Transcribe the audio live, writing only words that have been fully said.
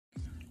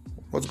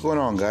What's going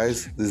on,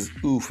 guys? This is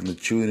Oo from the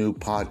Chew and Oo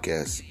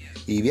podcast.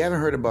 If you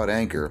haven't heard about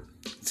Anchor,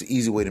 it's an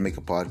easy way to make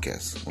a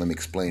podcast. Let me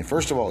explain.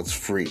 First of all, it's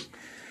free.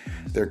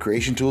 There are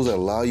creation tools that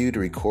allow you to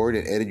record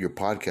and edit your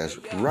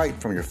podcast right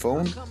from your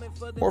phone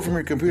or from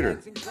your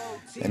computer.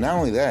 And not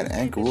only that,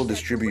 Anchor will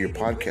distribute your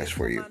podcast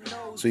for you,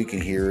 so you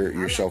can hear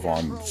yourself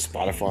on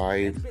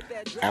Spotify,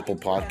 Apple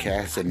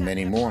Podcasts, and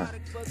many more.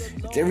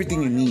 It's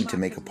everything you need to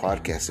make a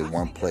podcast in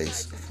one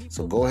place.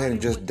 So go ahead and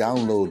just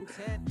download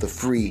the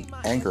free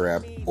Anchor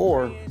app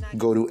or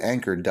go to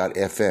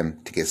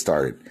anchor.fm to get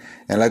started.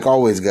 And like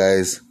always,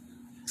 guys,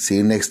 see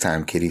you next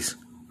time, kiddies.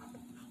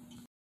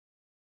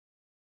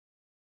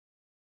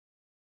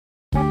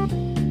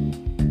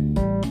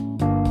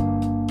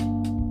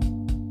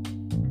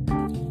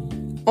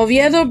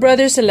 Oviedo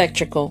Brothers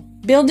Electrical.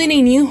 Building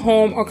a new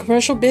home or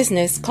commercial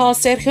business, call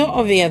Sergio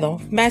Oviedo,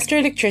 Master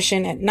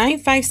Electrician at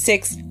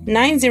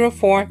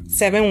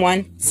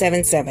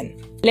 956-904-7177.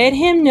 Let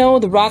him know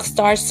the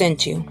Rockstar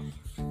sent you.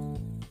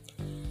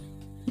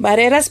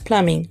 Barrera's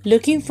Plumbing.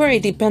 Looking for a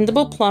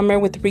dependable plumber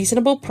with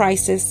reasonable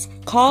prices?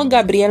 Call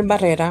Gabriel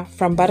Barrera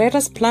from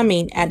Barrera's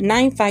Plumbing at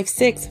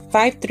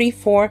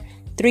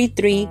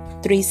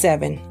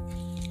 956-534-3337.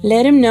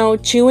 Let him know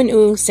Chew and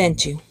Oo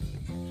sent you.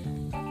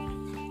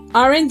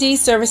 R&D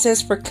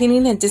services for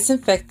cleaning and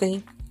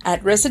disinfecting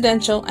at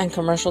residential and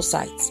commercial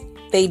sites.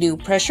 They do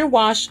pressure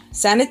wash,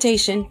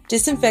 sanitation,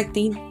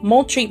 disinfecting,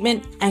 mold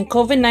treatment, and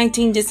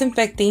COVID-19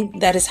 disinfecting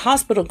that is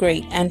hospital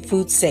grade and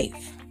food safe.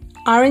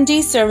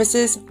 R&D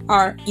services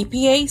are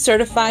EPA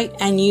certified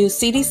and use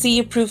CDC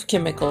approved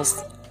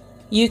chemicals.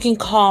 You can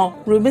call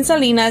Ruben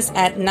Salinas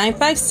at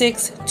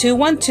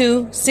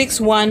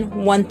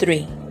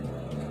 956-212-6113.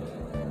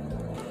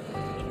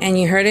 And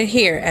you heard it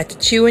here at the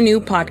Chew and Oo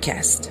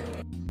podcast.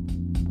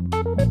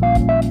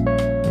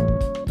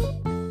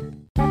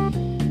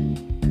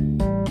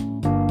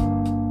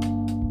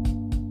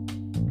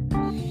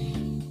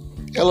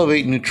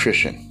 Elevate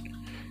Nutrition,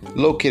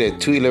 located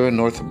at 211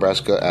 North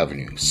Nebraska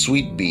Avenue,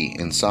 Suite B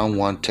in San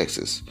Juan,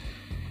 Texas.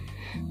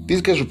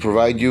 These guys will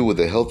provide you with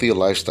a healthier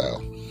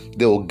lifestyle.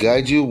 They will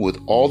guide you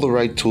with all the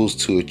right tools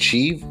to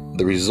achieve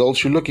the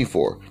results you're looking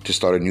for to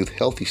start a new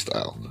healthy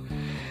style.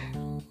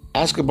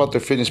 Ask about their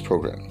fitness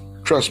program.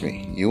 Trust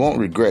me, you won't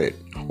regret it.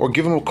 Or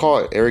give them a call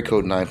at area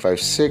code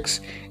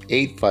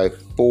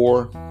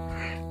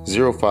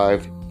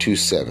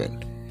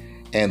 956-854-0527.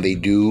 And they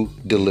do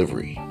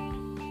delivery.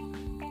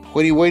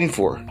 What are you waiting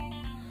for?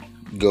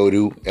 Go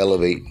to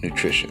Elevate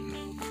Nutrition.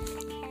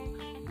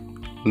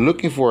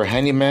 Looking for a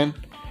handyman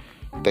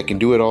that can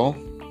do it all?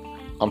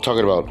 I'm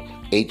talking about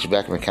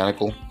HVAC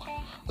mechanical,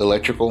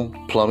 electrical,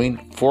 plumbing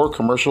for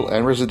commercial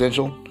and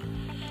residential?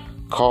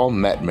 Call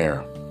Matt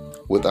Mayer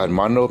with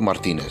Armando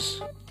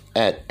Martinez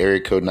at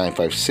area code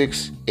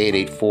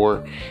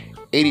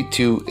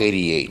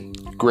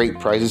 956-884-8288. Great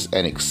prices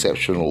and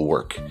exceptional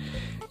work.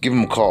 Give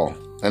them a call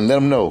and let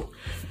them know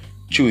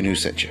Chew and Oo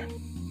sent you.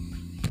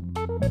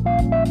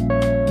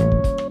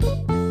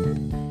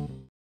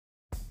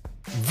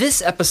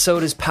 This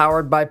episode is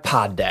powered by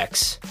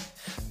Poddex.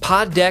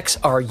 Poddex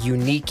are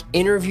unique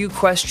interview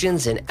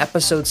questions and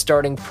episode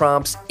starting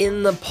prompts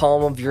in the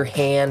palm of your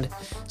hand.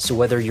 So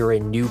whether you're a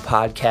new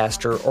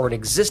podcaster or an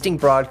existing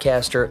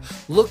broadcaster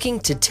looking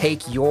to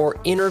take your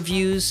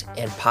interviews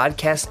and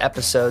podcast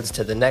episodes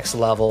to the next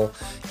level,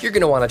 you're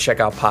going to want to check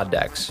out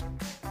Poddex.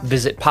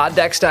 Visit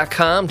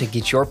poddex.com to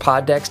get your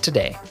Poddex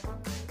today.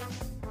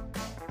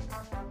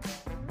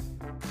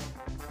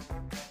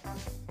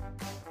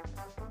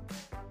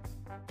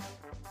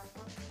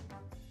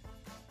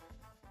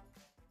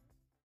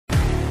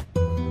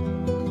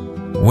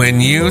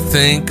 When you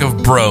think of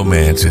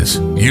bromances,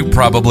 you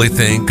probably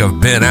think of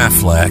Ben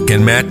Affleck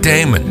and Matt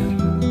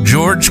Damon,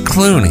 George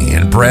Clooney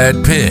and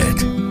Brad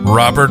Pitt,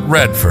 Robert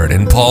Redford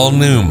and Paul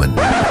Newman.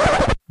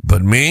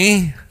 But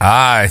me,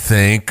 I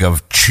think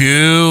of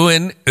Chew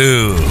and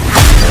Oo.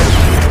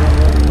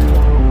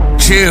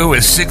 Chew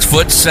is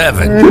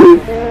 6'7",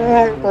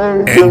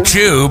 and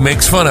Chew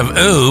makes fun of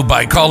Oo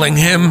by calling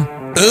him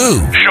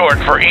Oo, short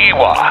for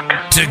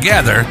Ewok.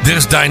 Together,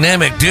 this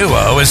dynamic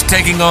duo is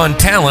taking on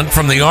talent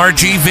from the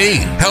RGV,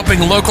 helping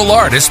local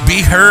artists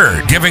be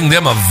heard, giving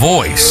them a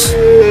voice.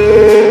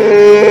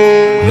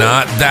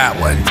 Not that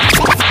one.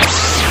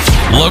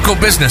 Local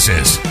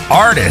businesses,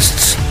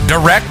 artists,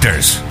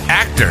 directors,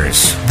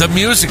 actors, the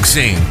music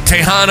scene,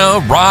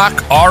 Tejano,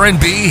 rock,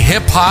 R&B,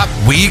 hip-hop,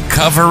 we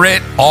cover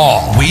it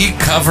all. We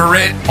cover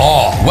it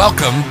all.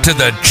 Welcome to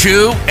the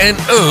Chew and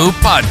Oo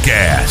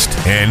podcast.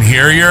 And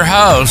here are your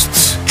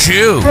hosts,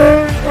 Chew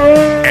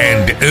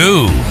and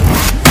Oo.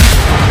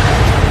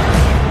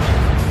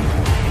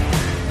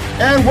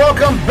 And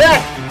welcome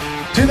back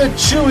to the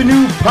Chew and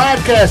Oo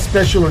podcast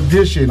special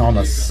edition on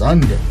a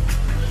Sunday.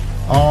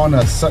 And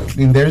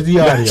there's the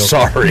audio.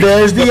 Sorry.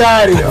 There's the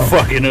audio.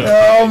 Fucking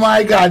oh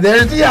my God,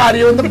 there's the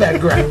audio in the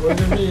background. It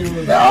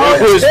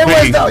was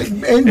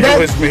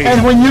me.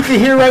 And when you can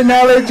hear right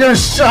now, ladies and gentlemen,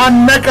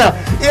 Sean MECCA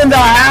in the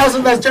house,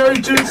 and that's Jerry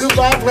True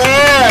Coupon.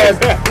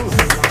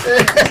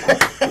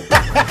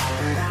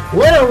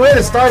 What a way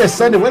to start a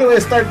Sunday. What a way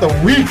to start the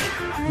week.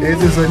 It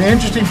is an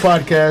interesting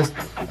podcast.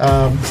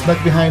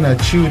 Snuck behind a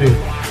Chew to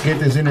get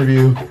this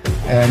interview.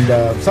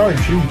 And sorry,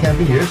 Chew, you can't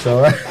be here.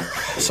 So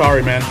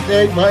sorry, man.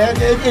 It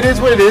is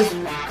what it is.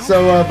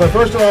 So, but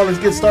first of all, let's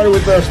get started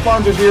with our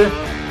sponsors here.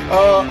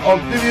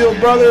 Octavio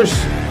Brothers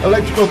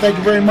Electrical, thank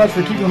you very much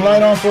for keeping the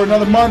light on for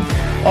another month.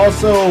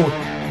 Also,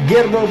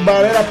 Guerrero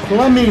Barrera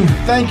Plumbing,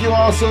 thank you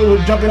also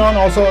for jumping on.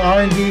 Also,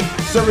 R&D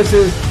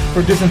Services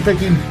for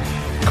disinfecting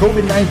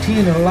COVID-19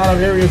 in a lot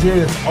of areas here.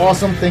 That's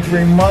awesome. Thank you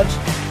very much.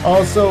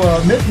 Also,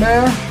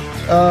 Mitmare,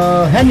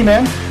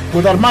 Handyman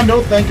with Armando.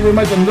 Thank you very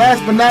much. And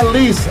last but not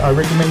least, I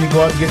recommend you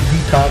go out and get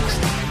detox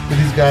with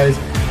these guys.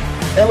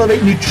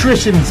 Elevate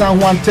Nutrition in San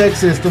Juan,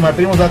 Texas. To my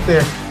primos out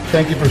there,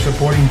 thank you for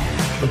supporting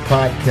the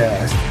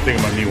podcast. I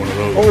think I might need one of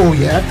those. Oh,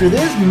 yeah. After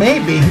this,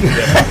 maybe.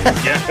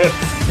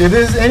 Yes. If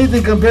this is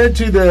anything compared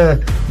to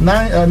the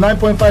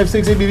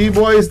 9.56 ABV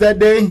boys that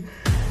day,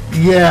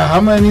 yeah,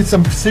 I'm going to need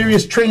some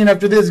serious training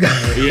after this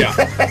guy. Yeah.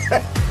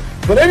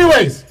 But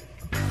anyways,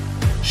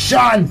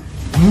 Sean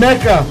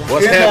MECCA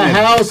What's in happening?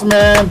 The house,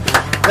 man.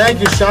 Thank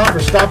you, Sean, for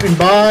stopping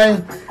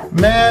by.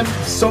 Man,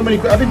 so many.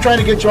 I've been trying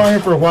to get you on here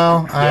for a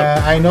while.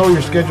 Yep. I know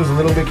your schedule's a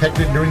little bit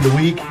hectic during the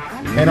week.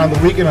 And on the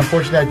weekend,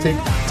 unfortunately, I take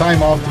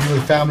time off to be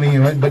with family.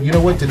 But you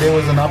know what? Today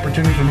was an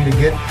opportunity for me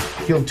to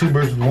kill two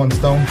birds with one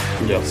stone.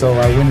 Yep. So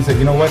I went and said,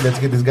 you know what? Let's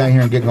get this guy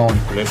here and get going.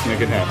 Let's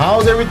make it happen.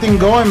 How's everything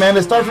going, man?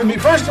 Let's start from me.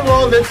 First of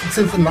all,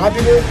 since some of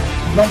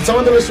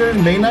the listeners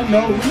may not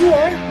know who you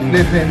are, and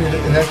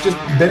that's just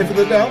benefit of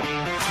the doubt.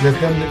 Let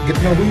them get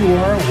to know who you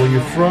are, where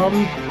you're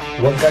from,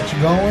 what got you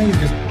going.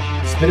 Just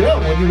spit it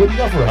out. What do you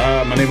got for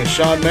us? My name is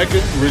Sean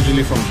MECCA,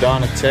 originally from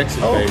Donna, Texas,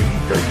 baby.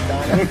 Great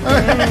Donna.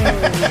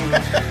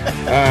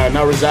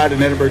 Now reside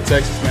in Edinburgh,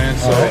 Texas, man.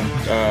 So,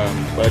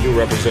 All but I do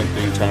represent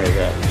the entire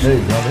rap. There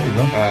you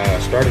go.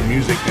 Started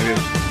music maybe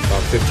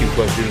about 15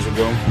 plus years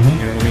ago. You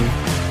know what I mean?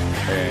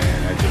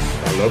 And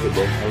I love it,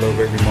 bro. I love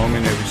every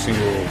moment, every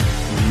single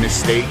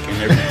mistake,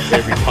 and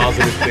every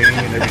positive thing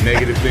and every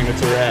negative thing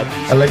that's ever happened.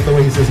 I like the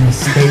way he says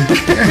mistake.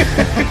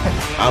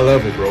 I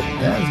love it, bro.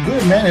 Yeah, it's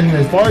good, man. And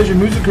as far as your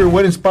music career,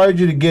 what inspired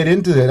you to get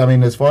into it? I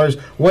mean, as far as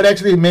what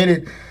actually made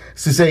it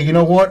to say, you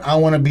know what, I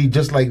want to be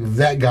just like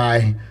that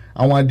guy.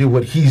 I want to do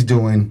what he's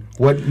doing.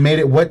 What made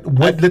it? What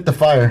lit the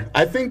fire?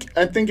 I think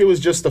it was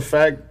just the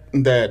fact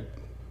that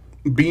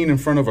being in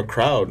front of a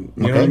crowd.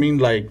 You know what I mean?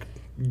 Like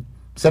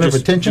Center of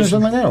attention or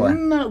something like that? Or what?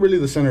 Not really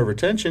the center of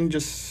attention,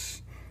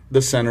 just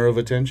the center of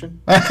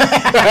attention. I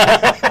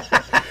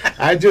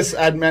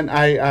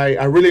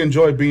really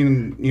enjoy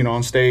being,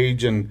 on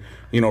stage and,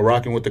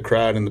 rocking with the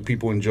crowd and the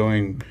people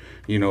enjoying,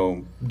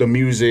 the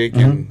music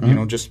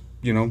and, just,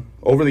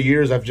 over the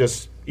years I've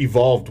just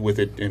evolved with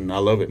it and I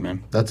love it,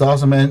 man. That's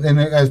awesome, man. And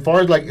as far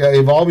as like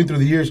evolving through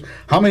the years,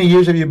 how many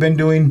years have you been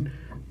doing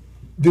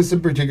this in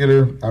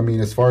particular? I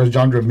mean, as far as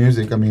genre of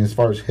music, I mean, as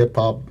far as hip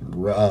hop,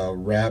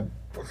 rap,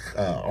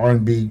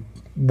 R&B,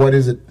 what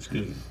is it?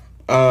 Excuse me.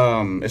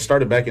 It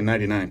started back in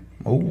 '99.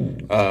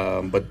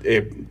 Oh. But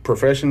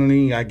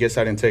professionally, I guess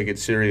I didn't take it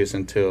serious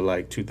until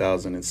like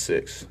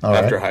 2006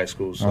 after high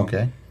school. So.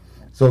 Okay.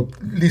 So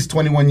at least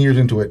 21 years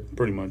into it.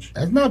 Pretty much.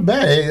 That's not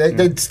bad.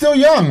 That's still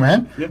young,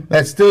 man. Yeah.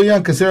 That's still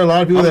young. Consider a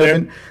lot of people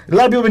have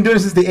been doing it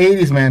since the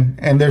 80s, man,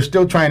 and they're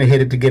still trying to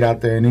hit it to get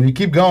out there. And if you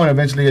keep going,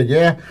 eventually,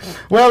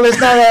 well, it's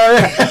not.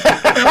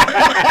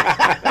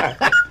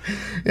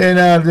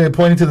 And they're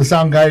pointing to the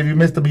sound guy. If you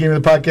missed the beginning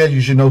of the podcast,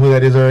 you should know who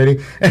that is already.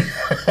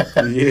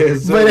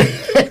 Yes. But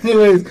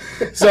anyways,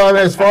 so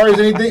as far as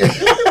anything,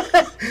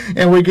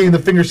 and we're getting the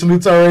finger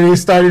salutes already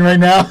starting right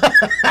now.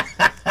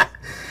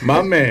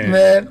 My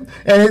man.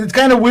 And it's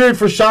kind of weird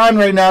for Sean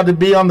right now to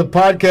be on the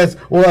podcast.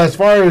 Well, as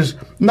far as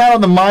not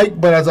on the mic,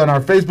 but as on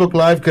our Facebook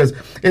Live, because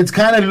it's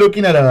kind of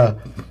looking at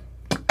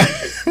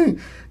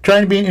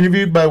trying to be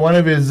interviewed by one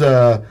of his.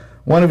 I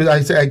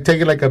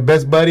take it like a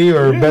best buddy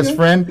or best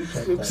friend.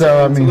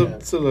 So I mean,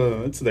 it's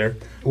there.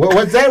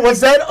 What's that? What's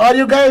that?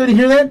 Audio guy? Did you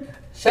hear that?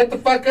 Shut the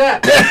fuck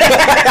up.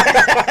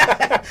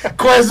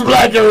 Quest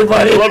Black,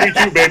 everybody. Love you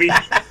too, baby.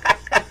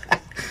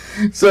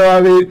 So I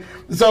mean,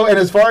 and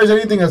as far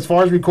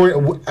as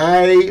recording,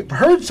 I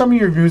heard some of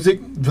your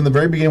music from the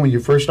very beginning when you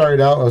first started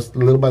out.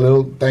 Little by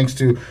little, thanks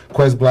to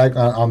Quest Black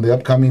on the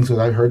upcoming. So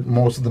I heard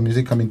most of the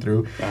music coming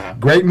through.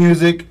 Great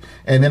music,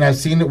 and then I've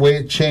seen the way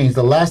it changed.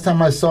 The last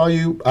time I saw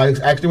you, I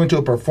actually went to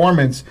a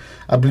performance.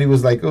 I believe it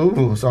was like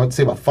so I'd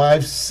say about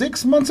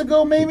 5-6 months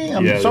ago, maybe.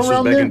 This was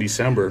back in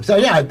December. So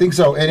yeah, I think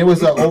so. And it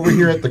was over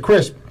here at the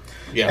Crisp.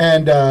 Yeah.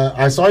 And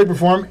I saw you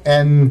perform,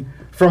 and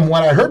from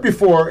what I heard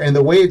before and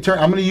the way it turned,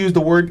 I'm going to use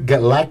the word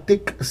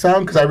galactic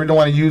sound because I really don't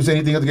want to use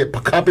anything else to get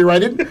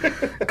copyrighted.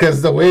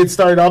 Because the way it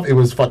started off, it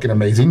was fucking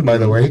amazing, by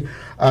the way.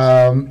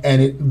 And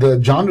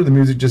the genre of the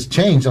music just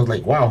changed. I was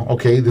like, wow,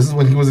 okay, this is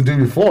what he wasn't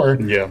doing before.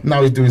 Yeah.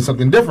 Now he's doing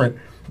something different.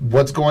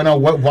 What's going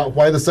on?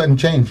 Why the sudden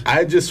change?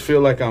 I just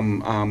feel like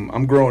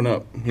I'm growing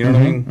up. You know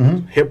what I mean?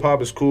 Mm-hmm. Hip hop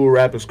is cool,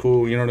 rap is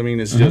cool. You know what I mean?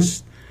 It's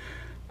just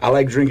I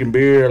like drinking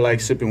beer. I like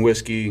sipping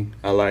whiskey.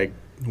 I like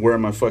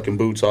wearing my fucking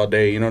boots all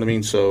day. You know what I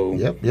mean? So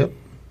Yep.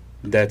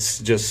 that's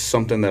just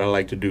something that I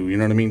like to do. You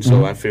know what I mean?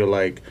 So I feel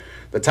like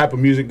the type of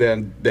music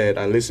that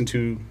I listen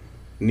to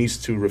needs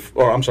to,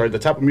 the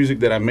type of music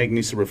that I make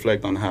needs to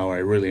reflect on how I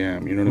really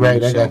am. You know what I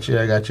mean? Right,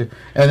 I got you.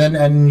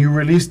 And you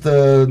released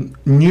the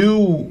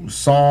new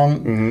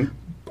song,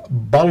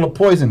 Bottle of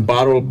Poison.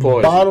 Bottle of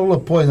Poison. Bottle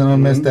of Poison. I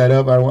messed that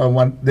up.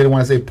 Didn't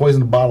want to say poison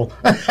the bottle.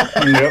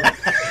 Yep.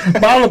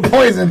 Bottle of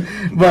Poison.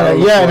 But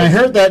and I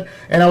heard that,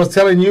 and I was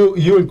telling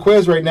you and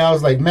Quiz right now, I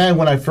was like, man,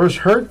 when I first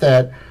heard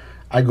that,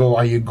 I go,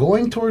 are you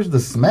going towards the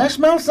Smash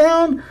Mouth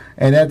sound?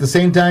 And at the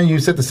same time, you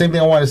said the same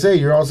thing I want to say.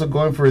 You're also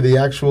going for the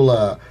actual,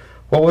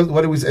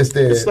 what did we say?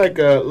 It's like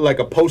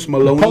a Post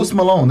Malone. Post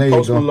Malone, there you go.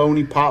 Post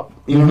Malone pop,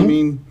 you know what I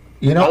mean?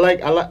 You know? I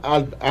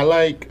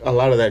like a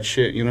lot of that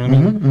shit, you know what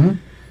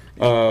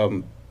I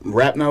mean?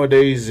 Rap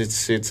nowadays,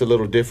 it's a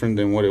little different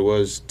than what it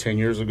was 10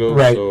 years ago.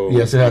 Right. So,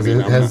 Yes, it has.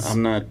 I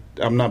mean,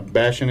 I'm not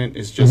bashing it.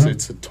 It's just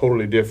it's a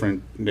totally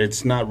different.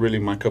 It's not really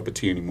my cup of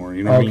tea anymore.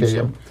 You know what I mean?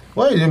 So,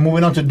 well, you're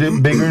moving on to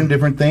bigger and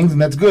different things,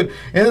 and that's good.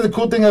 And the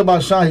cool thing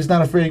about Sean, he's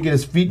not afraid to get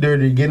his feet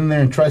dirty, get in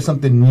there and try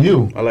something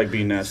new. I like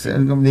being nasty.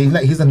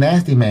 He's a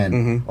nasty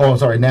man. Oh,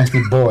 sorry,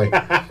 nasty boy.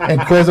 And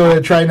Quiz over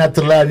there trying not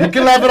to laugh. You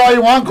can laugh at all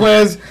you want,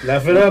 Quiz.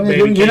 Laugh it up,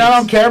 baby. You're not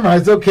on camera.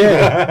 It's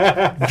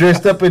okay.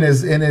 Dressed up in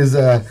his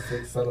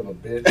Sick son of a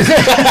bitch.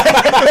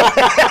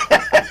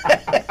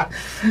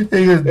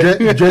 he was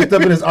dressed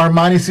up in his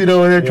Armani suit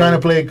over there trying to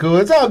play it cool.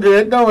 It's all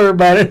good. Don't worry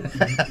about it.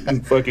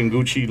 And fucking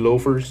Gucci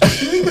loafers.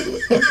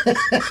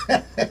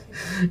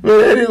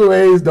 But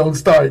anyways, don't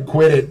start.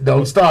 Quit it.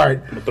 Don't start.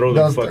 I'm gonna throw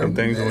those fucking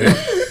things away.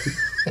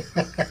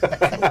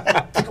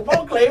 Come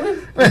on,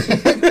 Cleveland.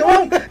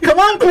 Come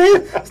on,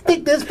 Cleveland.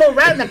 Stick this foot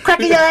right in the crack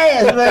of your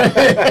ass.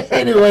 But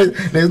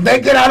anyways, let's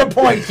not get out of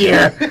point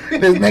here.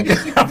 Let's not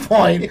get out of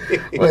point.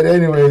 But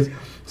anyways,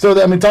 so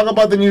talk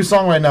about the new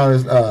song right now.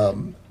 Is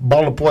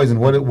Bottle of Poison.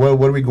 What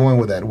are we going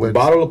with that?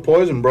 Bottle of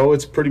Poison, bro.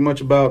 It's pretty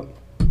much about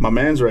my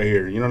man's right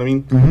here. You know what I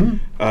mean?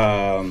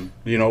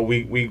 You know,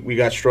 we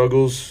got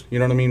struggles. You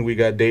know what I mean? We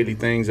got daily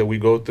things that we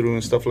go through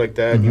and stuff like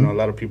that. You know, a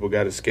lot of people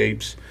got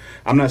escapes.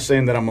 I'm not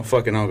saying that I'm a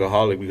fucking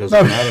alcoholic because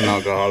I'm not an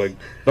alcoholic.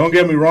 Don't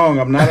get me wrong.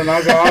 I'm not an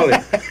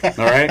alcoholic.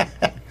 All right?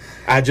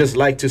 I just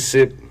like to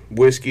sip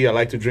whiskey. I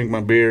like to drink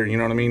my beer. You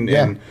know what I mean?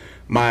 Yeah. And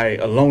my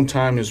alone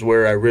time is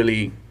where I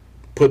really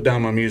put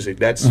down my music.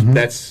 That's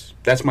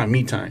my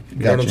me time. You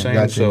know what I'm saying?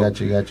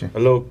 Gotcha. A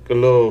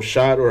little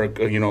shot or a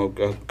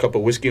cup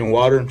of whiskey and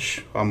water.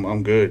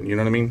 I'm good. You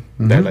know what I mean?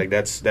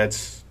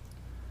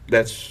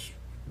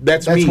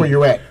 That's me. where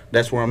you're at.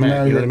 That's where I'm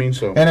at. You know what I mean?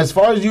 So. And as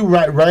far as you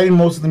writing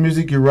most of the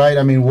music you write,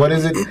 I mean, what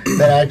is it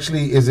that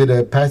actually, is it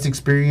a past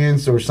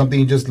experience or something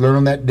you just learned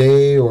on that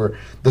day, or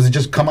does it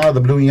just come out of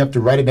the blue and you have to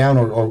write it down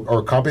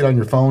or copy it on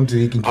your phone so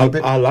you can keep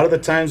it? A lot of the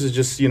times it's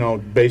just,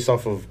 based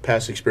off of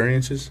past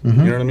experiences. You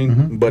know what I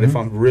mean? But if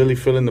I'm really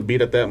feeling the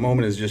beat at that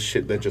moment, it's just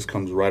shit that just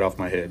comes right off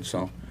my head.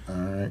 So. All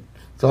right.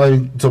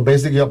 So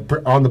basically,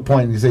 on the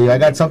point, you say, I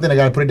got something, I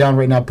got to put it down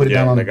right now, put it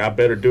down on. I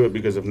better do it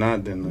because if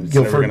not, then it's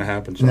never going to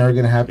happen. So. Never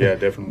going to happen. Yeah,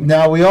 definitely.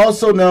 Now, we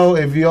also know,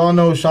 if you all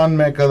know Sean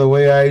MECCA the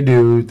way I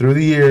do, through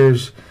the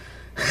years,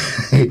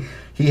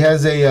 he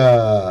has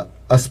a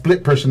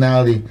split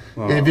personality.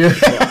 If you,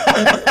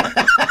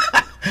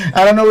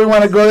 I don't know if we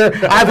want to go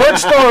there. I've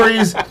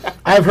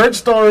heard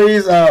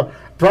stories.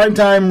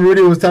 Primetime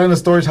Rudy was telling the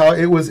stories how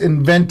it was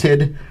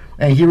invented,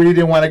 and he really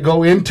didn't want to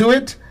go into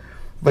it.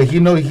 But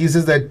he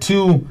says that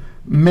two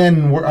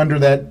men were under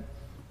that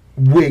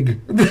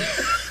wig.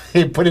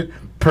 He put it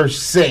per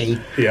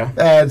se.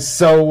 Yeah.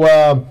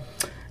 So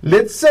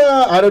let's.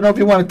 I don't know if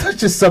you want to touch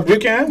this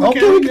subject. We can touch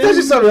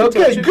this subject.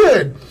 Okay,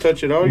 good.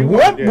 Touch it all you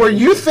want. What were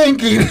you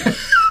thinking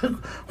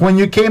when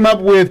you came up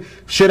with?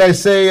 Should I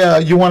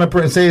say you want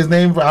to say his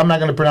name? I'm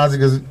not going to pronounce it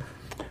because.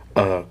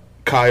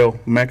 Kyle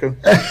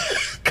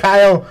MECCA.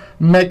 Kyle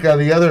MECCA,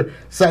 the other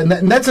side.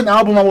 And that's an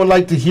album I would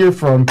like to hear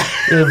from.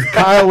 If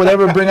Kyle would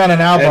ever bring out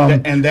an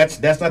album, and that's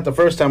not the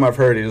first time I've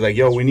heard it. It's like,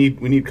 yo, we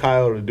need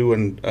Kyle to do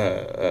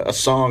a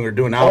song or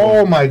do an album.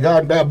 Oh my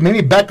God,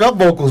 maybe backup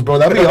vocals, bro.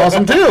 That'd be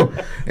awesome too.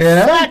 You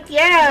know? Fuck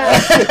yeah!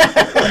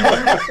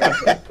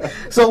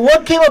 So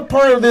what came a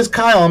part of this,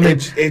 Kyle? I mean,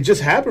 it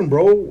just happened,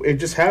 bro. It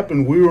just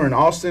happened. We were in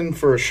Austin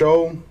for a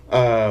show.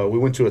 We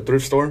went to a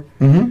thrift store.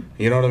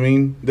 You know what I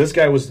mean? This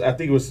guy was, I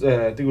think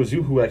it was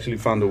you who actually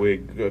found the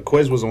wig.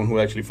 Quiz was the one who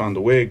actually found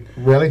the wig.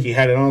 Really? He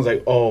had it on. I was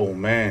like, oh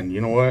man,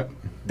 you know what?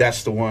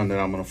 That's the one that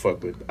I'm gonna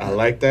fuck with. I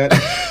like that.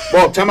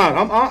 Well, time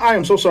out. I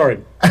am so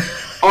sorry.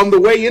 On the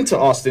way into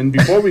Austin,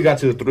 before we got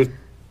to the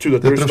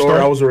thrift store,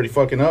 I was already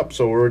fucking up.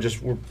 So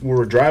we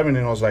were driving,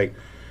 and I was like,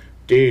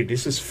 dude,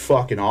 this is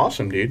fucking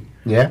awesome, dude.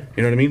 Yeah.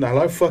 You know what I mean? I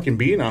like fucking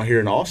being out here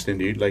in Austin,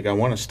 dude. Like, I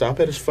want to stop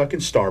at his fucking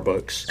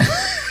Starbucks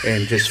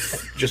and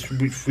just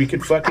we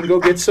could fucking go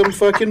get some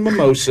fucking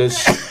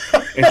mimosas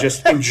and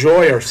just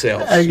enjoy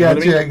ourselves. I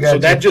got you. So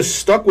that just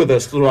stuck with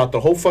us throughout the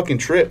whole fucking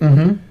trip.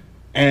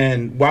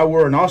 And while we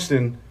were in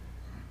Austin,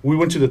 we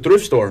went to the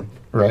thrift store.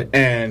 Right.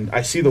 And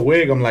I see the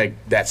wig. I'm like,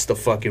 that's the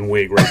fucking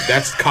wig, right?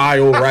 That's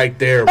Kyle right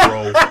there,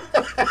 bro.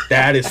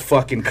 That is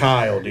fucking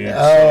Kyle, dude.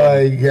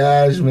 Oh my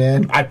gosh,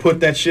 man. I put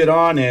that shit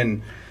on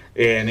and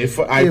if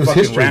I was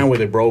fucking history. ran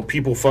with it, bro.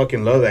 People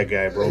fucking love that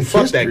guy, bro.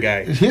 Fuck History. that guy.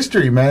 It's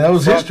history, man. That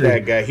was Fuck history.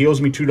 that guy. He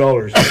owes me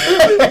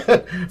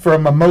 $2. For a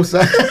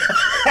mimosa.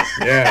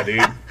 Yeah,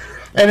 dude.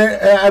 And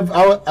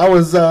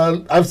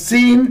I've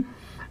seen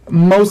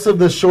most of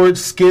the short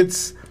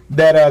skits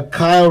that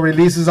Kyle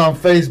releases on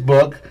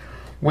Facebook,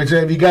 which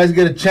if you guys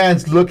get a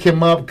chance, look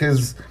him up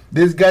because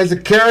this guy's a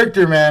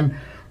character, man.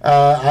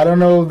 I don't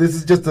know. This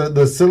is just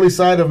the silly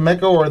side of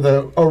Mecca or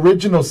the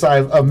original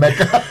side of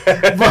Mecca,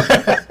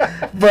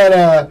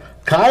 but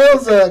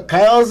Kyle's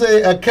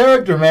a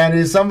character, man.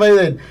 He's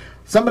somebody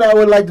I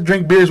would like to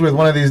drink beers with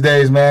one of these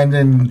days,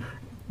 man.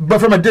 But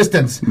from a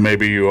distance.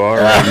 Maybe you are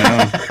right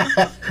now.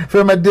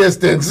 From a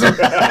distance.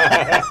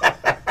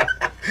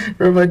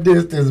 From a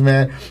distance,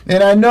 man.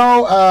 And I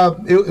know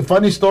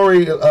funny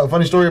story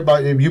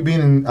about you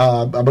being in.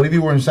 I believe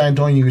you were in San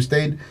Antonio. You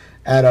stayed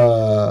at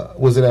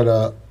is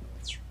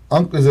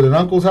it an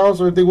uncle's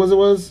house or I think it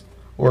was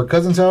or a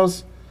cousin's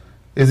house?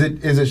 Is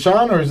it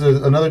Sean or is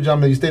it another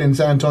gentleman that you stayed in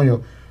San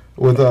Antonio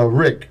with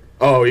Rick?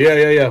 Oh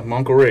yeah. My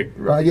Uncle Rick.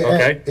 Right. Yeah.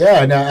 Okay.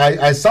 Yeah. Now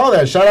I saw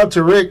that. Shout out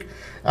to Rick.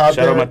 Shout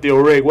out my Theo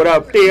Rick. What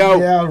up, Theo?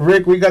 Yeah,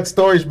 Rick, we got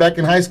stories back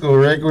in high school,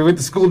 Rick. We went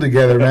to school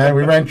together, man.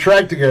 We ran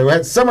track together. We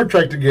had summer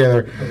track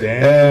together.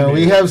 Damn.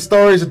 We have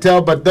stories to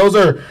tell, but those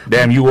are...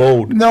 Damn, you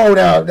old. No. We're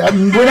not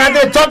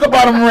going to talk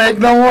about them, Rick.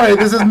 Don't worry.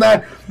 This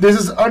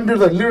is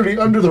literally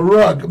under the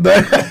rug.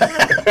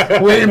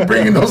 We ain't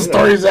bringing those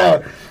stories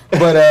out.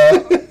 But,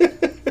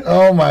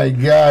 oh my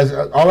gosh.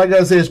 All I got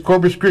to say is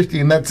Corpus Christi,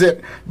 and that's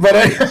it. But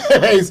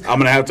anyways. I'm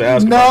going to have to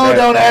ask him No, about that.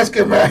 don't ask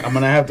him, man. I'm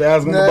going to have to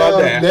ask him No,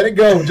 about that. let it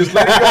go. Just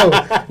let it go.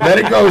 Let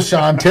it go,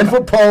 Sean.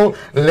 10-foot pole.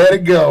 Let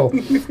it go.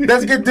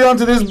 Let's get down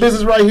to this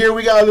business right here.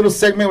 We got a little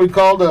segment we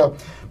called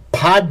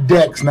Pod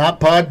Decks, not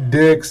Pod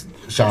Dicks.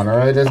 Sean, all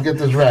right? Let's get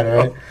this right, all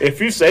right?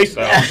 If you say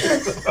so.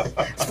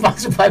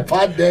 Sponsored by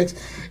Pod Decks.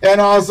 And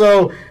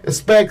also,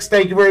 Specs,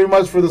 thank you very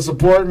much for the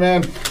support,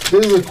 man.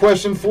 This is a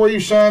question for you,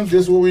 Sean. This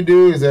is what we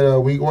do is that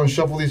we go and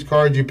shuffle these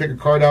cards. You pick a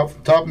card out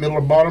from top, middle,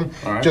 or bottom.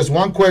 All right. Just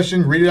one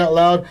question. Read it out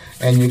loud,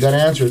 and you got to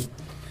answer it.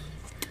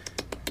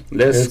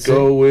 Let's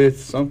go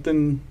with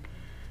something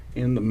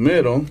in the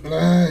middle.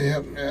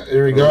 Yep.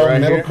 There we go.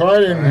 Right Middle here.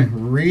 card,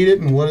 and read it.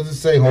 And what does it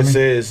say, homie? It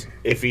says,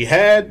 if you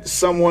had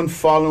someone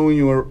following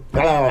you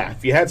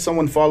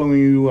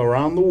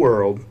around the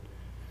world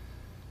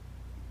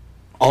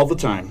all the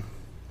time,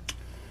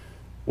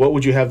 what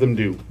would you have them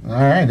do? All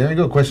right, there you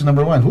go. Question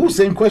number one. Ooh,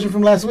 same question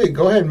from last week.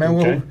 Go ahead, man.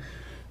 Okay.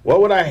 What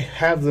would I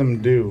have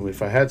them do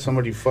if I had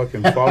somebody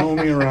fucking following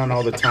me around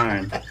all the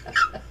time?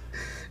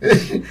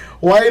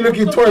 Why are you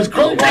looking towards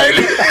Why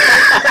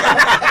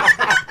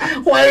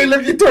are you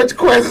looking towards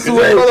Quest's This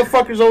way?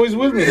 motherfucker's always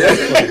with me. That's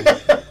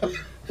why.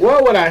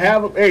 What would I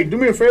have? Hey, do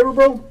me a favor,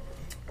 bro.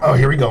 Oh,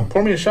 here we go.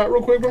 Pour me a shot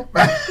real quick, bro.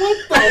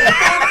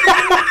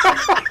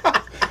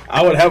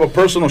 I would have a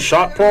personal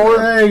shot pourer.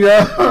 There you go.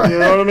 You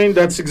know what I mean?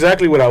 That's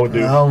exactly what I would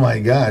do. Oh my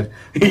God.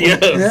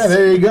 Yes. Yeah,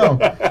 there you go.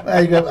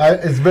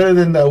 It's better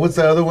than what's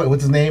the other one?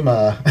 What's his name?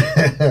 I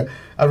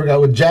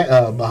forgot what Jack.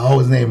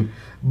 His name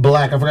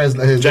Black. I forgot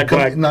his Jack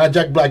Black. Not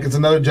Jack Black. It's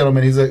another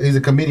gentleman. He's a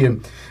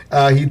comedian.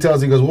 He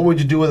goes, what would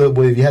you do with it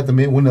if you had to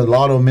win the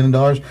lotto $1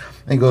 million?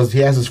 And he goes,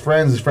 he asks his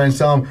friends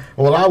tell him,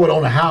 well, I would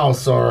own a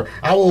house, or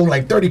I would own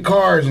like 30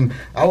 cars, and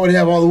I would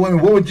have all the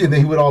women. What would you? And then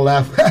he would all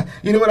laugh.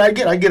 You know what I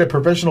get? I get a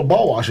professional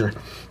ball washer.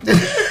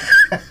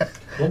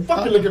 Don't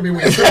fucking look at me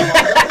when you're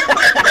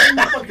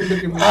fucking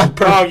look at me.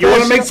 Oh, you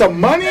want to make some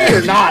money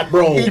or not,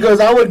 bro? He goes,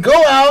 I would go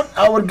out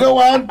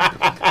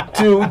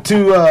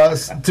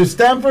to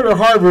Stanford or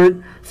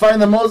Harvard,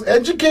 find the most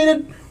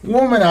educated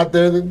woman out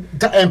there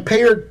and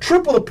pay her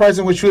triple the price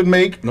in which she would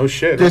make. No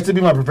shit. Just to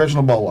be my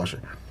professional ball washer.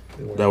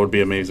 That would be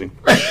amazing.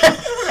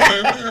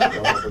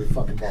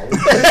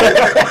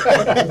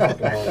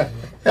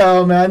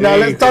 Oh man! Now Hey,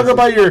 let's talk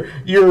about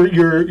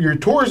your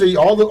tours.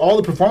 All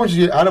the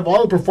performances. Out of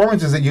all the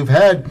performances that you've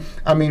had,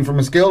 I mean, from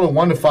a scale of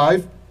 1 to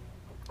 5,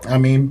 I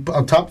mean,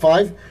 top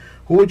 5.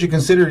 Who would you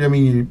consider? I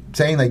mean, you're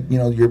saying like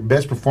your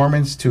best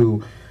performance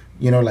to,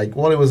 like it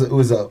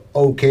was a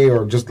okay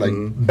or just like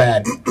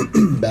bad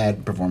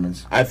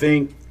performance. I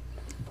think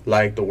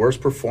like the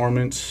worst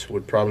performance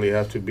would probably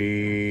have to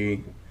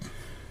be,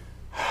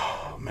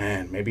 oh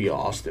man, maybe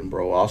Austin,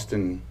 bro.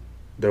 Austin.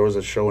 There was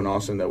a show in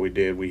Austin that we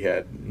did. We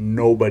had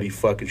nobody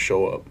fucking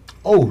show up.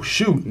 Oh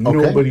shoot! Okay.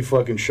 Nobody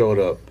fucking showed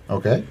up.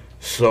 Okay.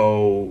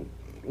 So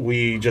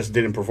we just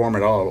didn't perform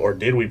at all, or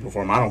did we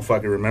perform? I don't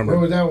fucking remember. Where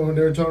was that when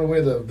they were towing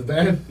away the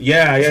van?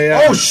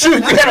 Yeah. Oh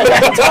shoot! You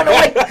got turn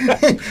away.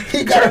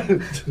 He got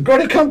to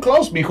Gordy, come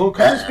close, mijo.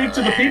 Come and speak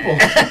to the people.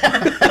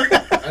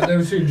 I've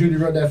never seen Judy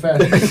run that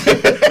fast.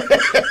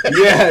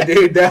 Yeah,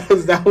 dude, that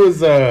was.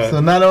 So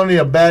not only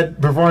a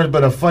bad performance,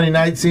 but a funny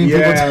night seeing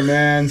Yeah, people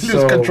man. lose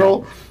So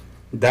control.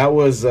 that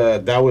was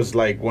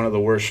like one of the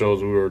worst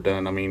shows we were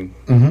done. I mean,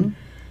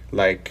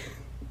 like,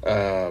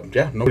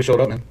 nobody showed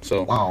up, man.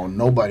 So Wow,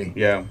 nobody.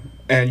 yeah,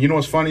 and you know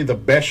what's funny? The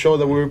best show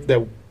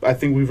that I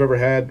think we've ever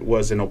had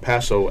was in El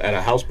Paso at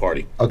a house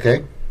party.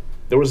 Okay.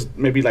 There was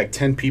maybe like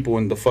 10 people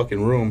in the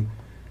fucking room,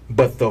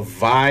 but the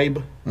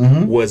vibe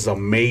was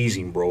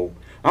amazing, bro.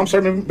 I'm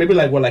sorry, maybe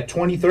like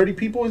 20, 30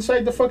 people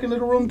inside the fucking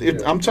little room?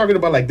 I'm talking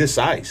about like this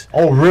size.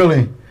 Oh,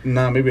 really?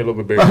 Nah, maybe a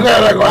little bit bigger.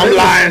 I'm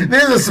lying.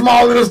 This is a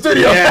small little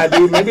studio. Yeah,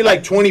 dude, maybe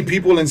like 20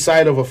 people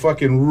inside of a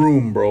fucking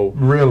room, bro.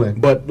 Really?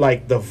 But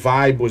like the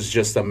vibe was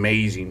just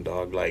amazing,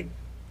 dog. Like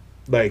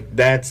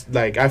that's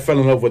like I fell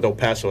in love with El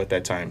Paso at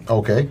that time.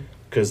 Okay.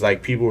 Because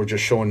like people were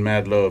just showing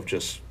mad love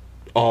just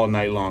all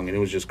night long, and it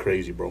was just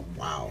crazy, bro.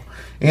 Wow.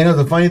 You know,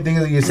 the funny thing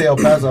is that you say El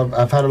Paso,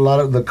 I've had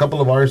a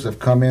couple of artists have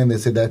come in, they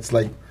said that's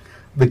like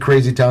the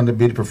crazy town to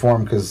be to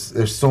perform because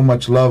there's so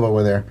much love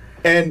over there.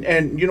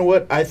 And you know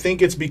what? I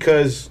think it's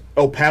because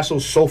El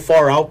Paso's so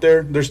far out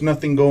there. There's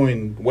nothing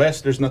going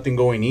west. There's nothing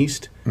going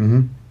east.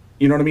 Mm-hmm.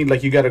 You know what I mean?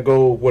 Like you got to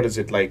go. What is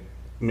it? Like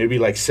maybe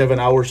like 7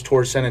 hours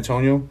towards San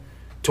Antonio,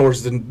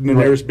 towards the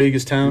nearest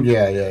biggest town.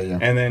 Yeah.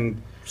 And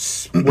then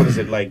what is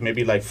it? Like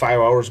maybe like 5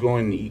 hours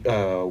going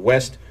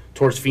west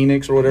towards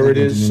Phoenix or whatever it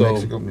is. New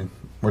Mexico,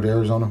 or to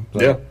Arizona.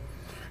 So. Yeah.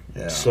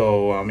 Yeah.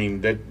 So I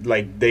mean that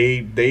like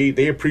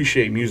they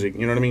appreciate music,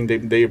 you know what I mean?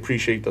 They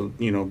appreciate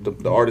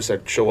the artists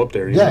that show up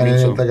there. You know what I mean?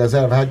 So, like I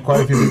said, I've had quite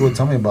a few people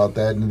tell me about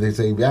that, and they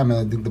say, "Yeah,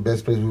 man, I think the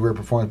best place we were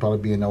performing probably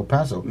be in El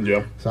Paso."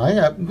 Yeah. So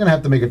I'm gonna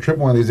have to make a trip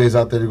one of these days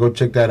out there to go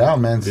check that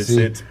out, man.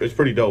 It's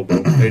pretty dope,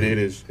 bro. It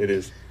is.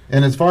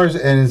 And as far,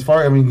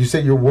 I mean, you say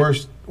your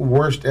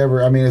worst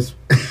ever. I mean, it's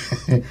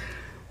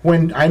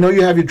when I know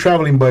you have your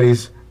traveling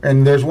buddies.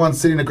 And there's one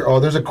sitting in the... Oh,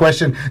 there's a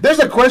question. There's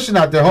a question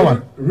out there. Hold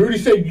on. Rudy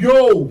said,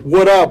 yo.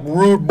 What up,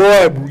 rude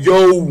boy?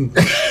 Yo.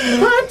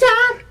 Prime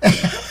time.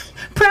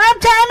 Prime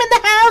time in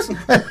the house.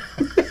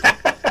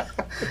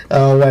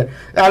 All right.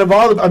 Out of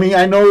all the... I mean,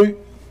 I know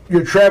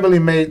your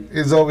traveling mate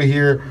is over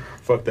here.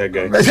 Fuck that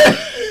guy.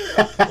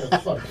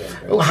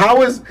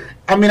 How is...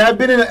 I mean, I've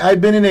been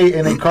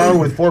in a car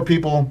with 4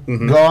 people,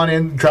 gone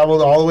in,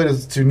 traveled all the way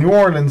to New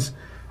Orleans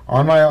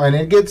on my own, and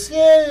it gets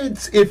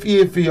it's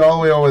iffy all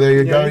the way over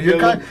there. You're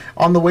kind of,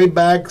 on the way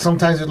back.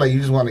 Sometimes it's like you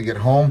just want to get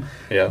home.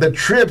 Yeah. The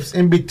trips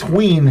in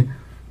between,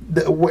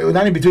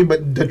 not in between,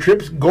 but the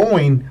trips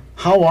going.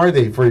 How are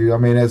they for you? I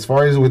mean, as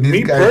far as with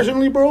these guys. Me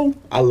personally, bro,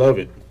 I love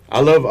it. I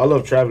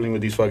love traveling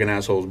with these fucking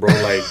assholes, bro.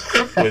 Like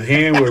with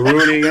him, with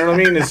Rudy. You know what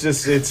I mean?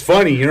 It's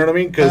funny. You know what I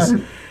mean? Because.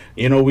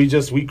 You know, we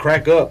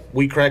crack up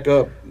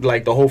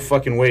like the whole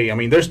fucking way. I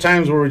mean, there's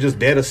times where we're just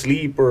dead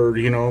asleep or,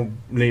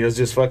 it's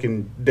just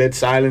fucking dead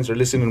silence or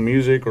listening to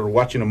music or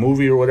watching a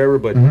movie or whatever.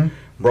 But,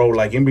 bro,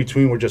 like in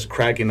between, we're just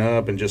cracking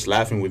up and just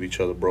laughing with each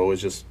other, bro.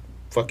 It's just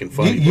fucking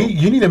funny.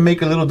 You need to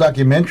make a little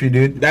documentary,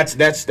 dude. That's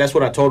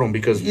what I told him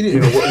because,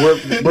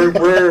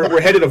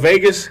 we're headed to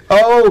Vegas.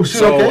 Oh, shit,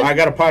 so okay. I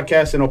got a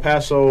podcast in El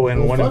Paso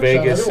and one in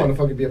Vegas. I don't want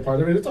to fucking be a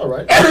part of it. It's all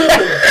right.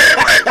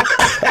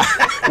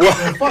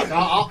 Well, fuck,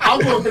 I'll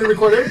go up and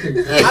record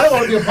everything. I don't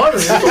want to be a part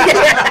of it.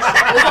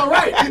 It's all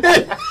right.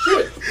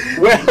 Shit.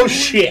 Well,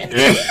 shit.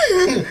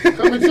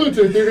 Coming to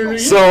it.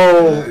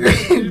 So,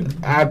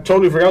 I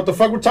totally forgot what the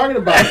fuck we're talking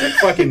about.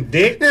 Fucking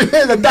dick.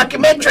 The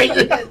documentary.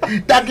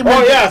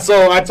 Oh, yeah.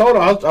 So, I told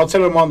him, I'll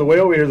tell him on the way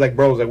over here, like,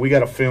 bro, like, we got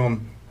to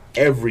film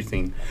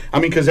everything. I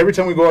mean, because every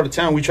time we go out of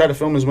town, we try to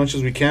film as much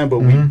as we can, but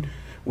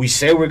we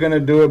say we're going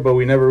to do it, but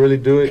we never really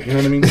do it. You know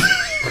what I mean?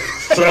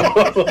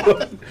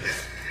 So...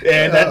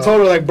 And I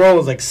told her, like, bro,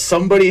 it's like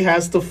somebody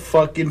has to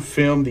fucking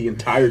film the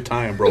entire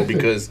time, bro,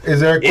 because... Is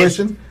there a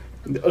question?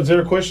 Is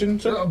there a question,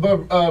 sir?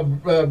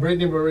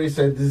 Brittany Marie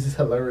said this is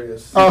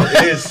hilarious. Oh,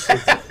 it is.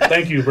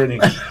 Thank you, Brittany.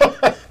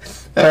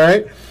 All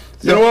right.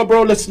 You know what,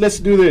 bro? Let's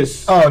do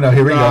this. Oh, no,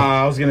 here we go.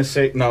 I was going to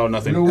say... No,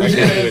 nothing. Luis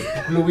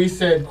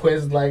said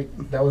Quez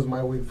that was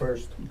my week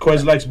first.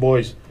 Quez likes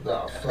boys.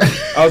 Oh,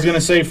 fuck. I was going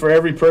to say, for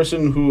every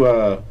person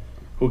who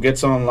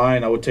gets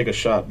online, I would take a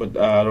shot, but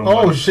I don't.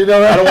 Oh shit!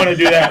 I don't want to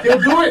do that. He'll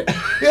do it.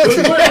 He'll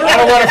do it. I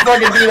don't want to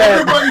fucking do that.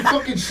 Everybody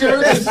fucking share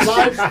this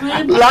live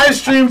stream. Live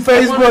stream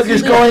Facebook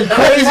is going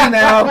crazy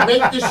now.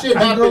 Make this shit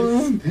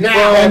happen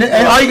now.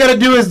 And all you gotta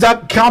do is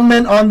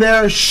comment on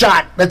their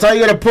shot. That's all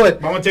you gotta put.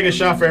 I'm gonna take a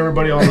shot for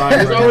everybody online.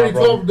 There's already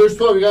 12. There's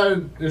 12.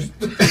 There's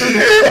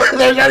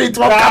already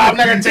 12. I'm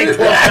not gonna take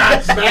 12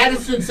 shots.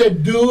 Madison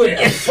said, "Do it."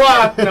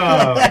 Fuck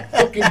no.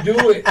 Fucking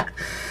do it.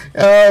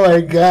 Oh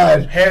my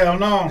God! Hell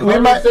no! We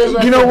might,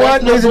 you know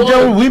what, ladies and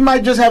gentlemen, we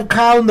might just have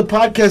Kyle in the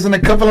podcast in a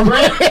couple of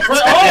minutes.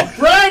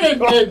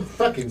 Brandon and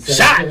fucking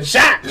shot.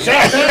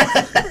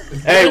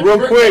 Hey,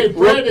 real quick,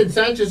 Brandon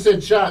Sanchez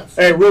said shots.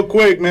 Hey, real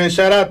quick, man!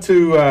 Shout out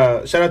to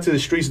the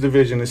Streets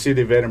Division, the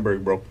city of Edinburgh,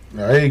 bro.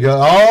 There you go.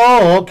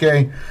 Oh,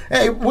 okay.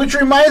 Hey, which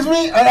reminds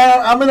me,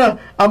 I'm gonna.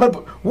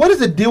 What is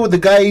the deal with the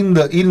guy eating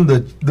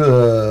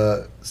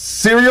the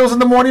cereals in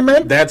the morning,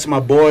 man? That's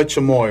my boy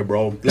Chamoy,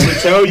 bro.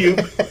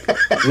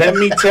 Let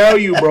me tell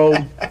you, bro.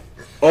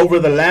 Over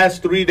the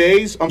last 4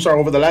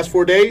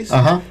 days,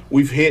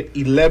 we've hit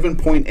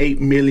 11.8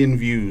 million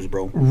views,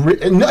 bro.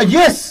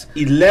 Yes.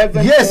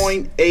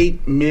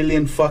 11.8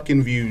 million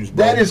fucking views,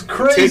 bro. That is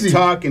crazy.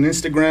 TikTok and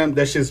Instagram,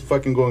 that shit's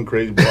fucking going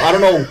crazy, bro. I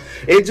don't know.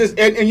 It just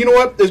and you know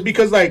what? It's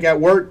because like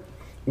at work,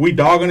 we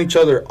dog on each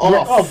other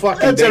all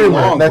fucking day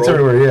long, That's bro.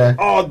 everywhere, yeah.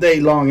 All day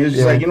long. It's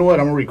just like, you know what?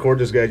 I'm gonna record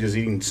this guy just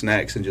eating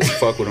snacks and just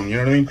fuck with him. You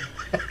know what I mean?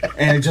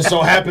 And it just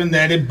so happened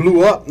that it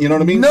blew up. You know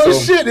what I mean? No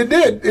shit, it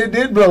did. It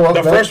did blow up.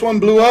 The first one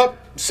blew up.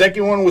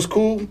 Second one was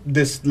cool.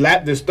 This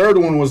third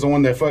one was the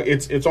one that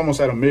it's almost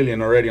at 1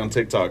 million already on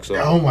TikTok. So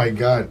oh my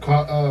god.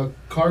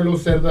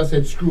 Carlos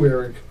said screw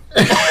Eric.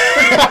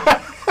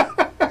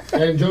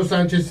 And Joe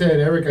Sanchez said,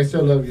 Eric, I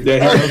still love you. yeah,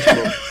 he loves you,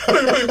 bro.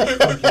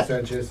 Fuck you,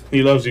 Sanchez.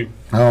 He loves you.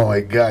 Oh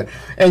my god.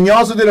 And you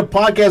also did a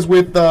podcast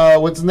with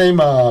what's his name?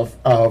 Frank.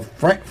 Yeah,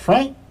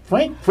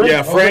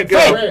 Frank.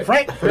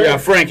 Frank. Yeah,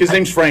 Frank. His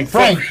name's Frank.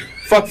 Frank.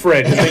 Fuck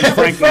Fred. His name's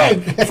Frank.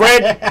 Frank. Now.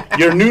 Fred,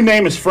 your new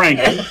name is Frank.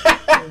 Wow.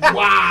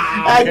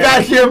 I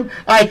got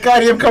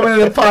him coming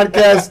to the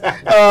podcast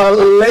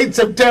late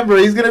September.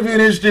 He's gonna be an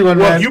interesting one,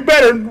 Well, man. you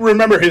better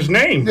remember his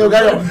name.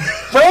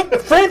 Frank.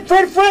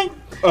 Frank.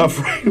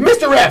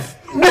 Mr. Ref.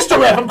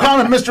 I'm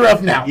calling him Mr.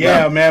 F now.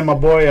 Yeah, man, my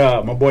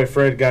boy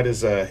Fred got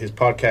his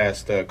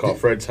podcast called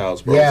Fred's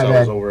House, bro. Yeah, so I man.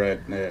 was over at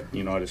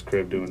at his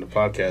crib doing the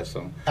podcast.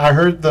 So I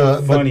heard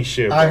the funny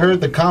shit. I Bro.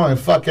 heard the comment.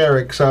 Fuck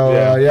Eric. So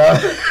Yeah.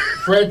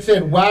 Fred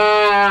said,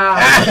 wow,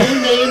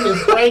 his name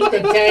is Frank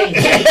the Tank.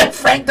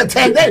 Frank the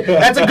Tank.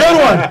 That's a good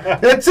one.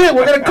 That's it.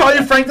 We're gonna call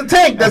you Frank the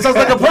Tank. That sounds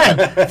like a plan.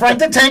 Frank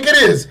the Tank. It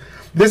is.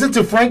 Listen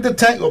to Frank the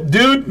Tank,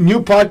 dude.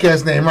 New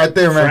podcast name right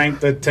there, man. Frank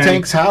the Tank.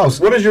 Tank's house.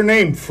 What is your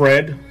name,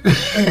 Fred?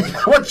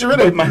 What's your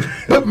name? My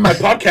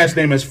podcast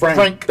name is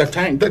Frank the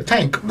Tank. The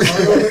Tank.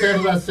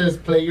 Carlos says,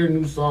 play your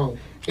new song.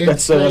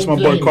 That's my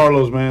boy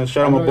Carlos, man.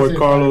 Shout out my boy Carlos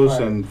Carlos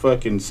said and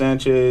fucking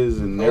Sanchez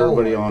and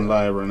everybody on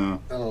live right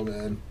now. Oh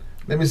man.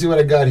 Let me see what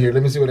I got here.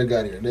 Let's see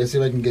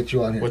if I can get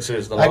you on here. What's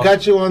this? The I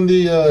got you on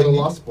the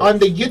Lost Boys. on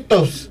the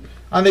Yutos.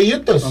 On the U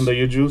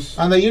Juice.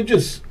 On the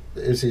Yutos.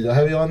 Let's see. Do I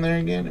have you on there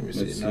again? Let me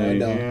see. Let's No, I see,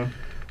 don't. yeah.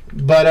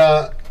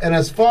 But and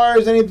as far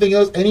as anything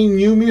else, any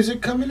new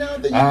music coming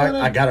out that you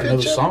I got catch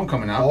another up? song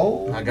coming out.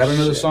 Oh, I got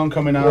another shit. song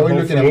coming out. What are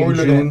we looking at? hopefully What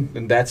are we in looking June.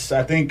 And that's,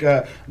 I think,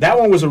 that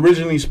one was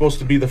originally supposed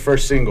to be the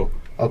first single.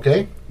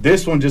 Okay.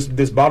 This one,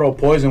 this Bottle of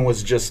Poison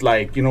was just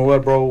like, you know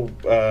what, bro?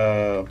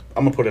 I'm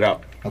gonna put it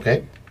out.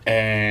 Okay.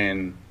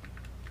 And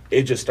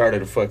it just started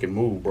to fucking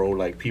move, bro.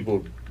 Like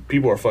people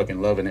are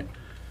fucking loving it.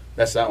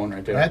 That's that one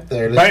right there. Right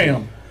there.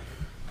 Bam.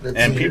 Let's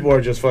And see people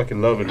are just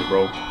fucking loving it,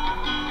 bro.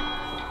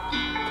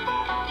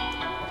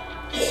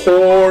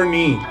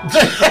 Horny.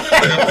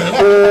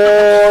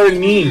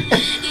 Horny.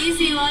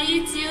 Easy while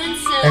you doing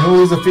so. And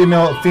who is the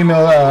female?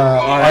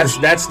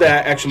 That's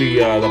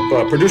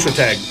the producer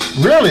tag.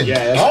 Really? Yeah,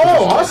 that's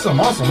Oh, awesome.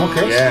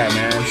 Okay. Yeah,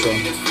 man. So,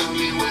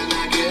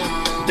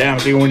 damn, I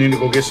think we need to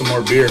go get some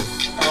more beer.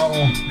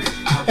 Oh.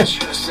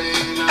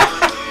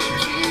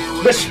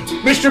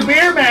 Mr.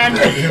 Beer Man,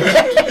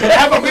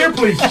 have a beer,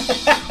 please.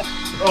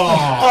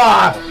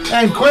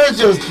 And Quinn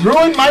just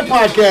ruined my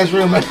podcast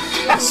room.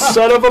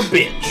 Son of a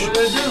bitch.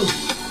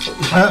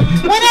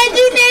 What I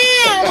do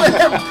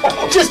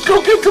now? Just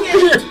go get the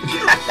beer.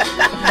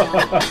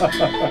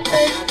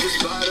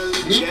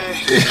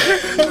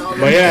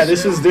 But yeah,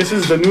 this is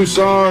the new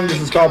song.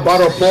 This is called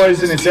Bottle of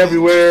Poison. It's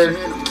everywhere.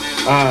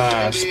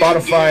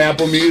 Spotify,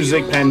 Apple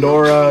Music,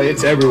 Pandora.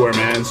 It's everywhere,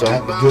 man. So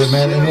Good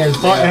man. And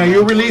are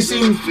you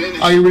releasing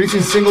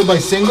single by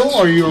single,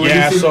 or are you releasing?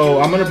 yeah, so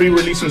I'm gonna be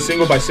releasing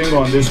single by single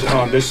on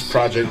this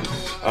project.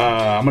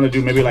 I'm gonna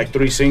do maybe like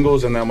 3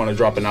 singles, and then I'm gonna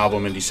drop an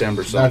album in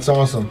December. So That's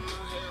awesome.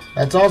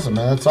 That's awesome,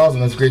 man. That's awesome.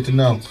 That's great to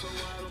know.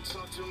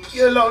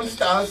 You Lone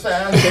Star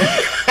Sound.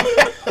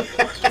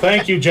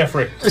 thank you,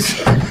 Jeffrey.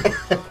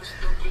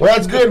 Well,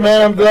 that's good,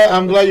 man. I'm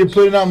glad you're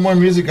putting out more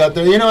music out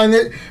there. You know, and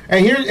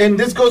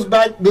this goes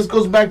back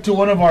to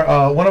one of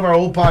our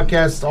old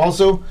podcasts.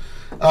 Also,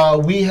 I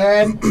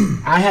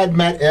had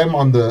Matt M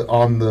on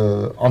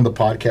the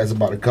podcast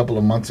about a couple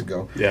of months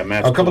ago. Yeah,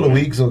 Matt's a couple cool, of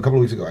man. weeks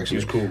ago actually.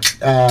 He's cool.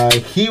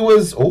 He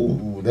was.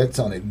 Oh, that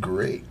sounded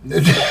great.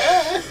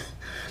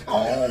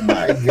 Oh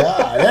my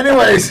God.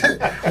 Anyways, he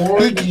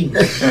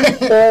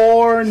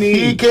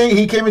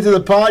came into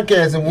the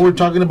podcast and we were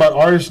talking about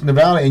artists in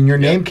Nevada, and your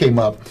name came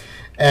up.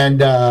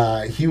 And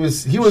he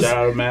was Shout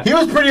out, Matt. he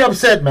was pretty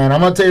upset, man.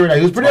 I'm gonna tell you right now,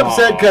 he was pretty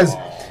upset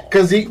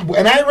because he,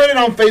 and I read it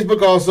on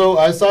Facebook also.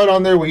 I saw it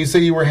on there where you say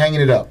you were hanging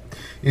it up.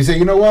 You say,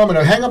 you know what, I'm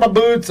gonna hang up my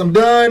boots. I'm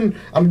done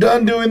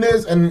doing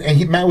this. And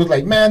Matt was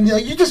like, man,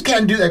 you just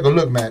can't do that. I go,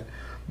 look, Matt,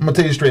 I'm gonna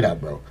tell you straight out,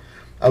 bro.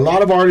 A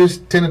lot of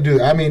artists tend to do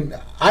that. I mean,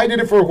 I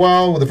did it for a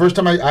while. The first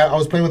time I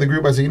was playing with a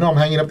group, I said, I'm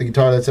hanging up the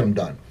guitar. That's it, I'm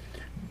done.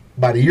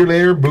 About a year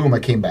later, boom, I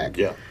came back.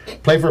 Yeah.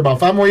 Played for about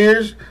 5 more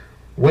years,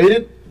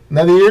 waited,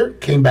 another year,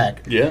 came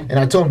back. Yeah. And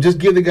I told him, just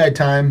give the guy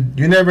time.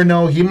 You never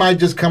know. He might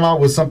just come out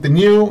with something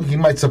new. He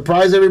might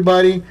surprise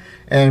everybody.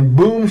 And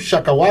boom,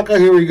 shaka waka,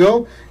 here we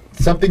go.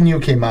 Something new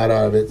came out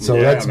of it. So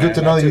Yeah, that's man. good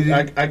to know.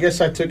 I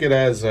guess I took it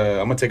as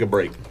I'm gonna take a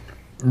break.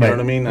 You know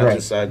what I mean? I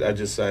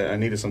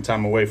needed some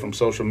time away from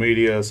social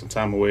media, some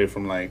time away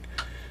from like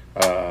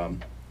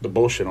the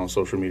bullshit on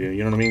social media.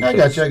 You know what I mean? I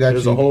got you.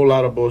 There's a whole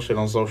lot of bullshit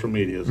on social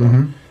media.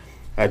 So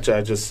I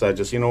just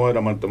you know what?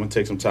 I'm gonna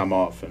take some time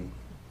off and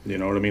You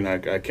know what I mean?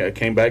 I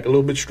came back a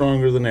little bit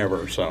stronger than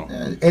ever. So,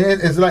 and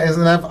it's like,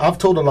 I've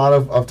told a lot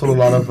of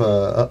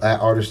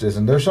artists this,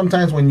 and there's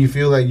sometimes when you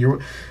feel like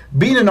you're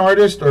being an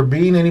artist or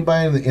being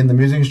anybody in the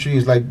music industry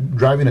is like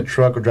driving a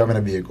truck or driving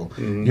a vehicle.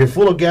 Mm-hmm. You're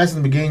full of gas in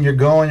the beginning, you're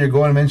going,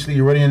 eventually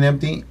you're running on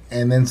empty,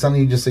 and then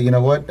suddenly you just say, you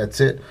know what,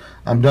 that's it,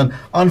 I'm done.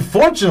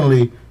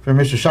 Unfortunately for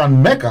Mr.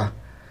 Sean Mecca,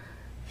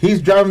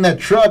 he's driving that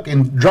truck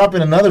and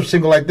dropping another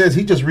single like this.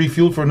 He just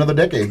refueled for another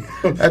decade.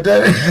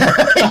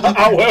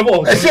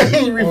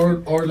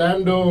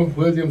 Orlando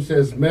Williams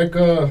says,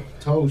 Mecca,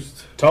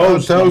 toast.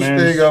 Toast.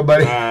 There you go,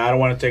 buddy. I don't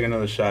want to take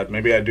another shot.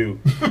 Maybe I do.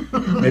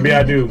 Maybe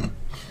I do.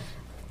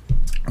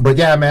 But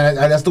yeah, man,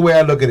 that's the way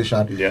I look at it,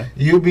 Sean. Yeah.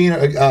 You being,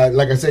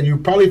 like I said, you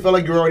probably felt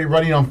like you were already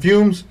running on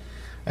fumes,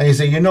 and you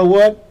say, you know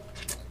what?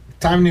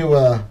 Time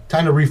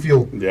to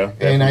refuel. Yeah.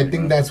 And I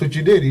think that's what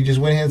you did. You just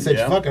went ahead and said,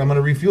 fuck it, I'm going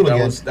to refuel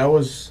again.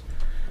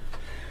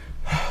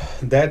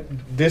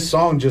 This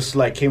song just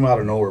like came out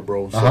of nowhere,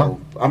 bro. So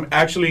I'm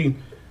actually,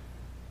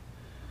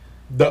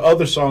 the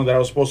other song that I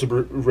was supposed to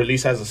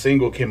release as a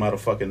single came out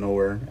of fucking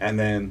nowhere. And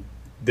then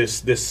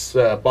this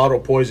Bottle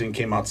Poison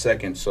came out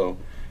second. So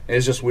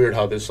it's just weird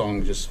how this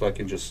song just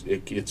fucking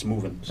it's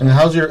moving. So. And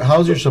how's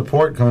your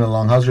support coming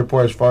along? How's your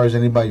support as far as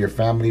anybody, your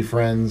family,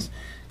 friends,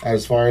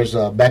 as far as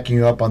backing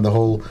you up on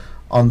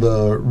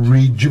the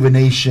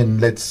rejuvenation,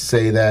 let's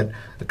say, that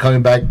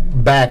coming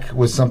back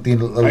with something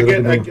a little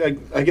bit more.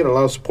 I get a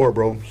lot of support,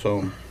 bro.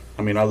 So,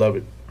 I mean, I love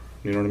it.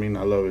 You know what I mean?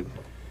 I love it.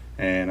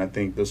 And I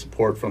think the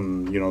support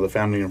from, the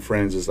family and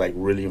friends is, like,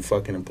 really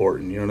fucking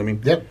important. You know what I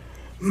mean? Yep.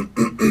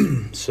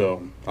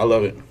 So, I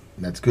love it.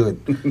 That's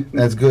good.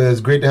 That's good.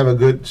 It's great to have a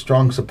good,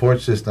 strong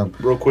support system.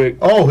 Real quick.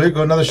 Oh, here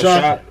go another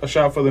shot. A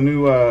shot for the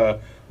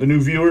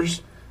new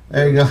viewers.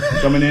 There you go.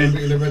 Coming in.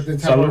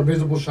 Our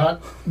invisible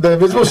shot. The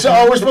invisible shot.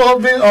 Oh, we're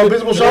supposed to have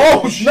invisible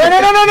shot. Oh, shit. No.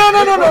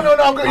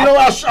 You know,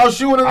 I'll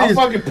shoot one of these.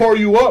 I'll fucking pour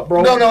you up,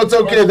 bro. No, it's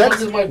okay.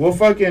 We'll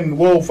fucking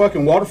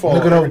waterfall.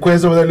 Look at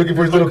Quiz over there looking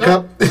for his little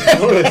cup.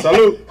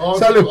 Salud.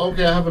 Salud.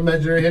 Okay, I have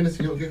imaginary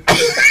Hennessy. Okay.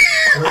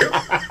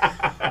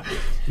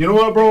 You know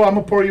what, bro? I'm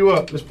gonna pour you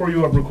up. Let's pour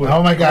you up real quick.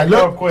 Oh my God!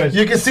 Look, Quiz.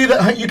 You can see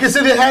the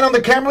hand on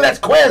the camera. That's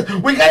Quiz.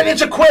 We got an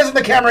inch of Quiz on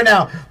the camera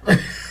now.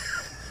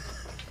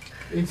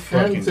 It's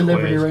fan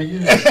celebrity right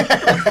here.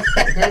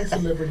 Fan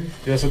celebrity.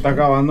 Ya se está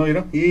acabando, you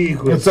know?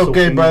 It's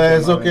okay, brother.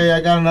 It's okay.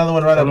 I got another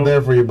one right up there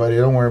for you, buddy.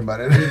 Don't worry about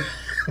it.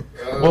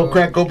 We'll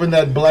crack open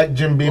that black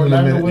Jim Beam in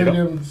a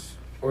minute.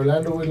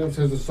 Orlando Williams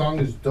says the song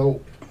is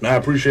dope. I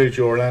appreciate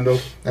you, Orlando.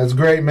 That's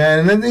great,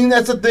 man. And then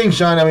that's the thing,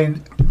 Sean. I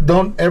mean,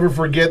 don't ever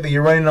forget that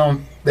you're running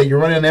on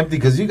empty,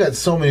 because you got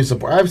so many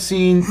support. I've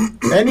seen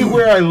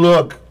anywhere I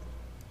look,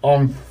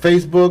 on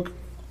Facebook,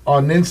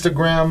 on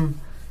Instagram,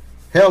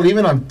 hell,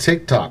 even on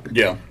TikTok.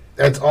 Yeah.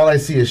 That's all I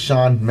see is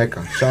Sean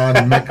Mecca. And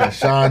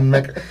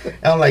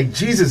I'm like,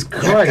 Jesus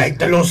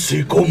Christ.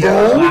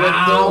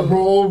 Wow,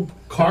 bro.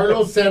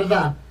 Carlos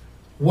Cerda.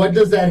 What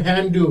does that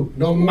hand do?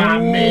 No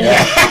mames.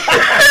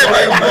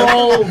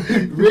 Bro,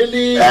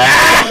 really?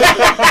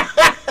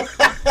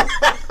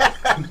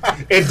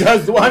 It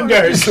does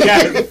wonders.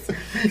 Yes.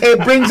 It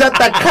brings out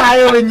the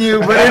Kyle in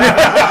you, but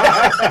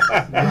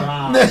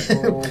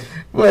Wow,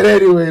 but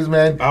anyways,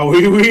 man. All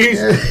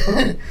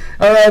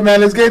right,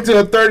 man. Let's get into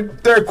a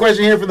third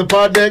question here from the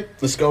pod deck.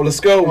 Let's go.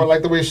 I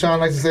like the way Sean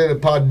likes to say the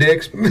pod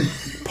dicks.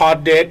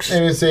 Pod dicks.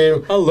 And we say,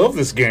 I love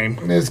this game.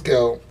 Let's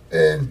go.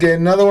 And get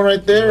another one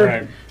right there. All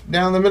right.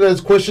 Down the middle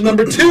is question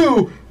number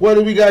 2. What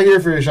do we got here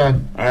for you,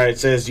 Sean? All right. It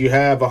says you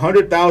have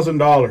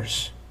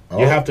 $100,000. Oh.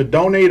 You have to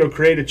donate or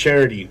create a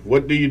charity.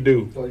 What do you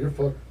do? Oh, you're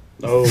fucked.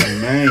 Oh,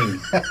 man.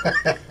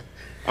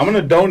 I'm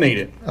going to donate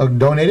it. Oh,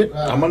 donate it?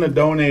 I'm going to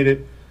donate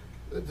it.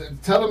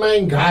 Tell him I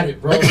ain't got it,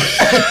 bro.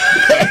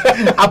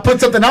 I put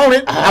something on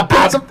it.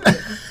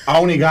 I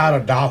only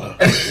got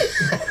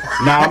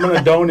 $1. Nah, I'm going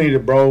to donate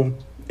it, bro.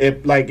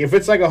 If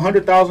it's like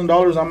 $100,000 I'm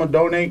going to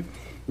donate,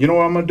 you know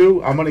what I'm going to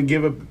do? I'm going to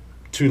give it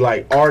to,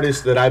 like,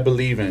 artists that I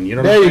believe in. You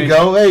know what I'm saying?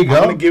 There you go.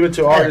 I'm going to give it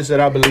to artists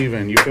that I believe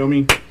in. You feel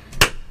me?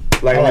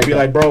 Like, I'll be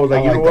like, bro,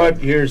 like, you know what?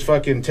 Here's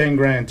fucking 10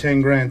 grand, 10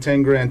 grand,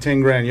 10 grand,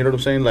 10 grand. You know what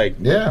I'm saying? Like,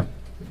 yeah.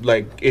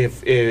 Like,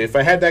 if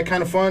I had that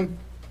kind of fun,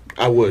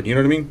 I would. You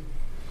know what I mean?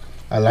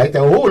 I like that.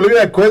 Oh, look at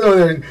that quiz over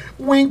there.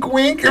 Wink,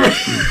 wink.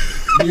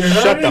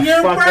 Shut the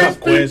fuck up,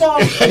 Quiz.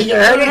 You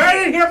heard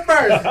it here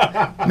first.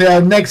 Yeah,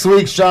 next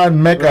week,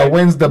 Sean Mecca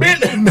wins the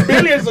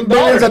billions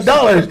of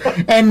dollars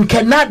and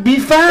cannot be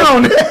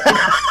found.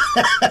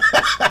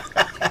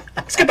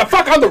 Let's get the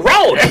fuck on the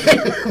road.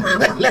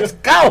 Let's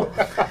go.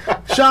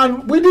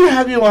 Sean, we do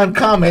have you on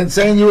comment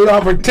saying you would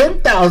offer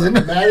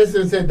 $10,000.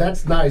 Madison said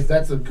that's nice.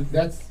 That's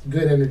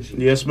good energy.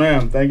 Yes,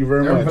 ma'am. Thank you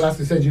very much.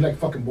 Velasquez said you like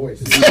fucking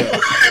boys.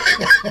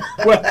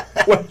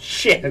 well,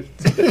 shit.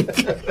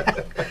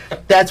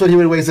 That's what he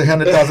would waste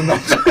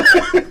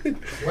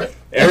 $100,000. What?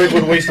 Eric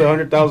would waste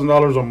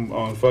 $100,000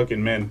 on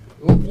fucking men.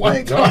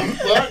 What?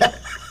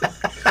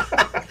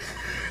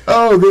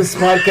 Oh, this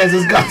podcast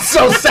has gone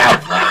so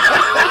south.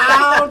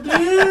 Wow,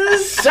 dude.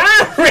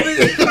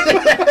 Sorry.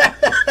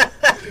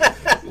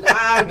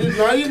 Wow, Dude,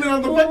 not even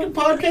on the fucking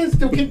podcast,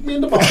 still kick me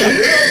in the balls.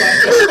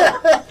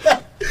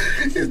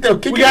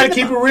 We got to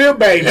keep it real,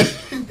 baby.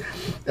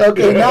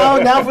 Okay,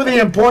 now for the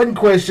important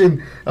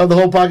question of the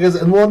whole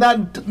podcast. And well,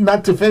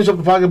 not to finish up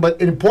the podcast,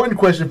 but an important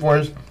question for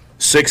us.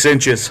 6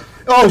 inches.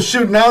 Oh,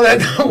 shoot. Now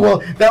that,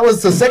 well, that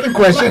was the second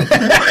question.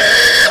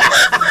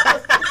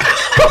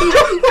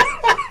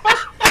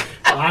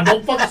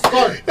 Don't fucking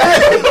start.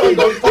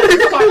 Don't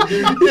fucking start,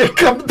 dude. Here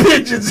come the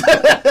pigeons.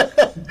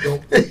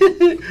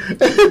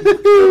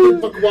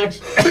 Don't fucking watch.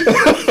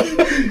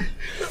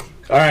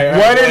 All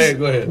right,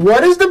 go ahead.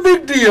 What is the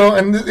big deal?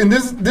 And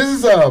this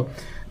is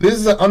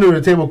a under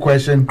the table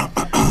question.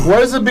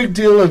 What is the big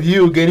deal of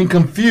you getting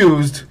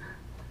confused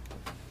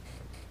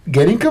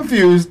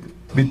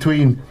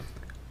between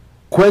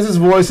Quez's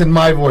voice and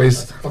my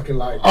voice Fucking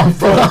lie. on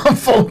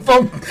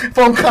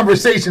phone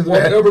conversations,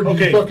 man? Whatever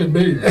you fucking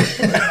made.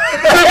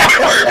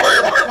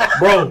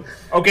 Bro,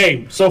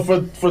 okay, so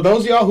for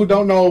those of y'all who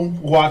don't know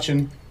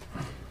watching,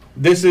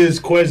 this is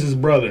Quez's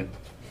brother.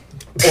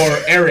 Or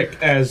Eric,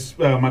 as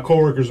my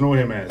coworkers know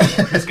him as.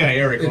 This guy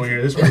Eric over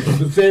here. This one.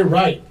 Say it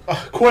right.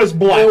 Quez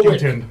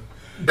Blackington.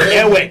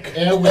 Eric.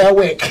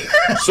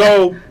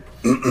 So,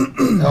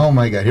 Oh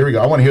my God! Here we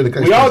go. I want to hear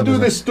the. we all do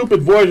this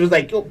stupid voice, it's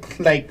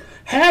like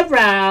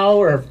hello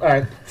or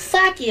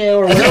fuck you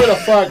or whatever the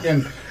fuck,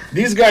 and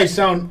these guys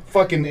sound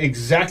fucking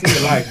exactly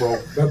alike, bro.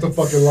 That's a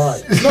fucking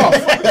lie. No,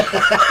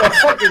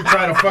 fucking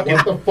try to fucking.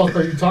 What the fuck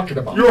are you talking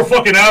about? You're a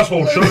fucking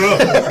asshole. Shut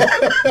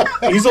up.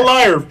 He's a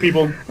liar,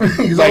 people.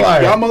 He's a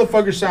liar. Y'all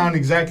motherfuckers sound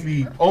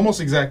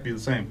almost exactly the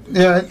same.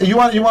 Yeah, you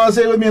want to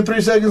say it with me in 3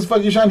 seconds?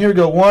 Fuck you, Sean. Here we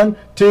go. 1,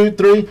 2,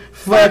 3.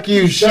 Fuck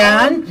you,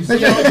 Sean. You see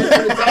how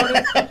it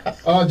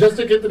sounded?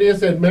 Justin Anthony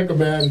said, "Mecca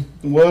man."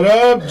 What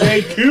up,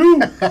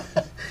 JQ?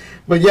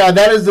 But yeah,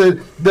 that is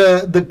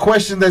the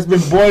question that's been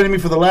bothering me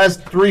for the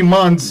last 3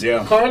 months.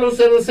 Yeah. Carlos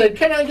said,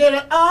 "Can I get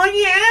a? Oh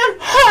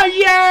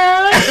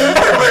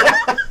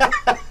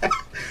yeah,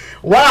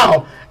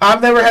 Wow,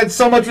 I've never had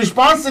so much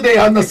response today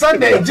on the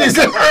Sunday. Just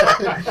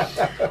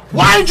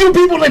why aren't you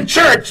people in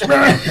church,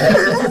 man?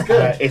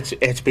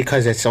 It's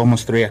because it's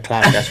almost 3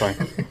 o'clock. That's why.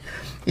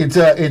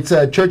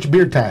 It's church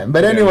beer time.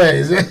 But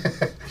anyways,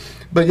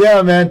 but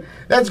yeah, man,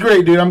 that's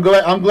great, dude. I'm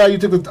glad you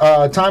took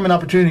the time and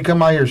opportunity to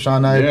come out here,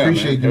 Sean. I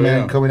appreciate you,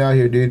 man, coming out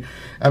here, dude.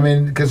 I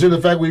mean, consider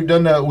the fact we've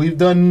done a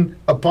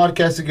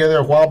podcast together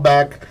a while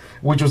back,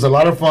 which was a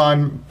lot of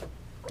fun.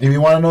 If you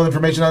want to know the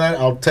information on that,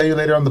 I'll tell you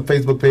later on the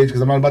Facebook page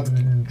because I'm not about to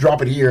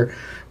drop it here.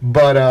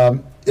 But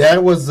yeah,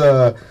 it was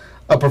a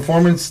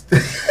performance.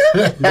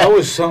 That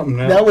was something.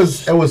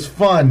 It was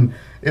fun.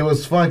 It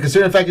was fun.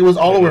 Considering the fact it was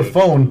all over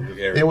phone,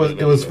 it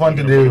was fun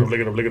to do. Look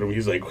at him.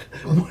 He's like,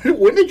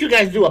 when did you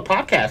guys do a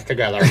podcast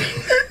together?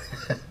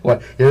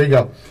 What? Here we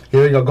go.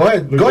 Go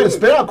ahead.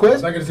 Spit out, Quiz.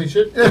 I'm not gonna say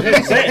shit.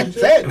 Say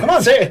it. Come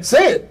on. Say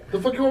it.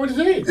 The fuck you want me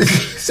to say?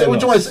 Say what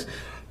you want to say.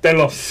 Te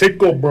lo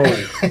sicko, bro.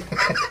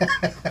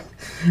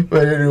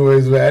 But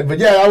anyways, man. But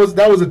yeah,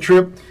 that was a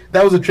trip.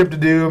 That was a trip to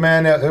do,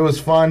 man. It was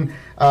fun.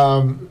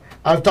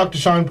 I've talked to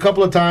Sean a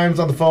couple of times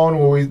on the phone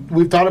where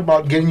we've thought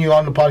about getting you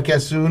on the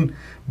podcast soon,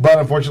 but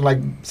unfortunately,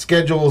 like,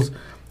 schedules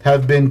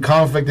have been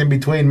conflict in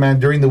between, man,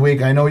 during the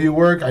week. I know you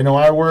work. I know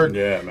I work.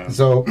 Yeah, man.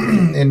 So,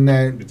 and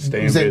it's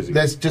staying busy.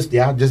 That's just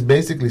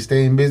basically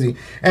staying busy.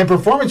 And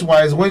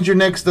performance-wise, when's your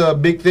next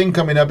big thing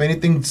coming up?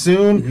 Anything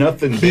soon?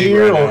 Nothing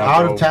here big right or now,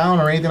 out bro. of town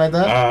or anything like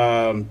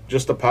that?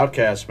 Just a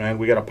podcast, man.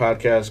 We got a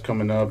podcast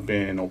coming up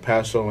in El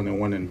Paso and then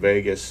one in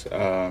Vegas.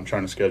 I'm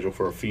trying to schedule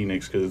for a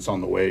Phoenix because it's on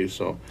the way.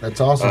 So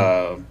that's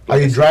awesome. Are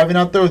you driving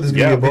out there? Or this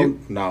yeah, gonna be a bro.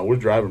 Nah, we're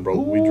driving, bro.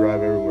 We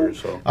drive everywhere.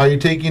 So are you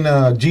taking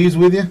G's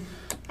with you?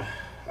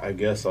 I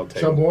guess I'll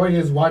take. Chamoy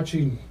is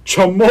watching.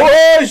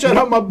 Chamoy, shout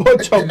out my boy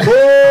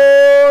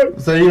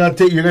Chamoy. So you're gonna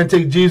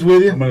take G's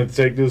with you? I'm gonna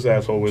take this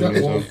asshole with me.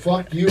 Well, So.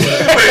 fuck you.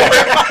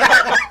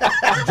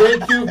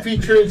 JQ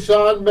featuring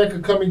Sean Mecca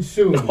coming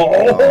soon.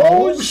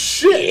 Oh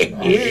shit!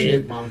 Oh,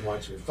 shit, mom's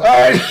watching. All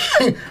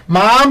right,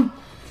 Mom,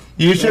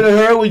 you should have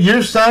heard what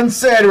your son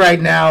said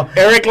right now.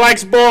 Eric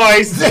likes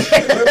boys.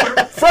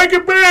 Frankie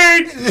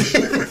Beans.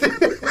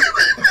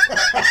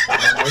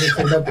 I didn't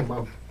say nothing,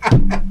 Mom.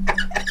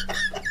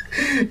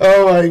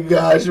 Oh my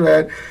gosh,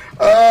 man.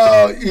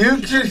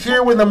 You should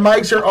hear when the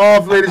mics are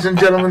off, ladies and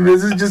gentlemen.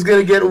 This is just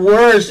gonna get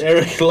worse.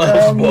 Eric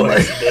loves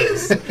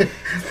boys.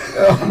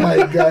 Oh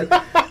my god.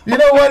 You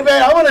know what,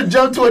 man? I want to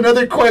jump to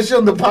another question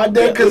on the pod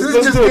deck because this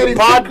is just getting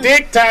pod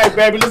dick time,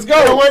 baby. Let's go.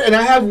 You know what? And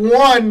I have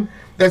one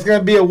that's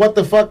gonna be a what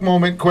the fuck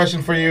moment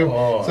question for you.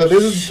 Oh, so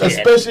this is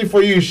especially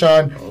for you,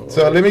 Sean.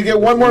 So let me get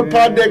one more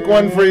pod deck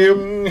one for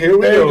you. Here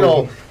we There you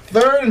go. go.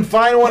 Third and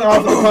final one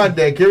off the pod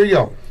deck. Here we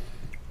go.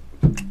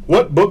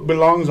 What book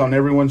belongs on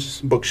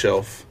everyone's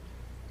bookshelf?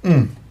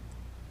 You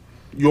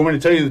want me to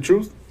tell you the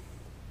truth?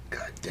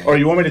 God damn. Or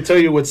you want me to tell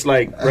you what's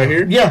like right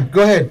here? Yeah,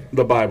 go ahead.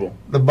 The Bible.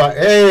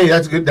 Hey,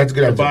 that's good. That's a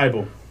good. The answer.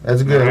 Bible.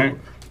 That's good. All right.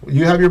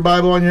 You have your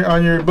Bible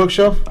on your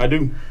bookshelf? I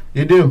do.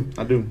 You do.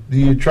 I do. Do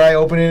you try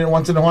opening it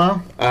once in a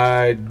while?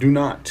 I do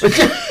not.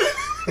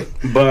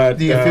 But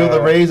Do you feel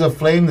the rays of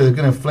flame that's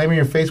gonna flame in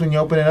your face when you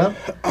open it up?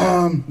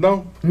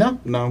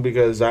 No,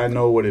 because I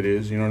know what it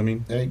is. You know what I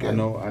mean? There you go.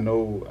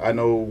 I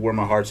know where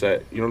my heart's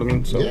at. You know what I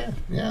mean? So Yeah,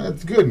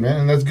 that's good,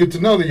 man, and that's good to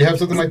know that you have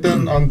something like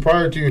that on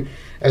prior to,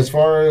 as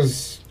far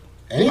as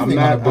anything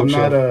on a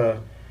bookshelf.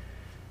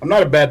 I'm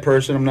not a bad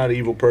person. I'm not an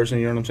evil person.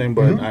 You know what I'm saying?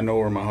 But I know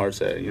where my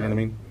heart's at. You know what I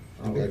mean?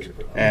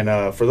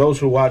 And for those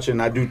who are watching,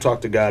 I do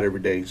talk to God every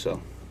day. So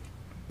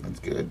That's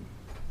good.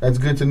 That's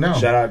good to know.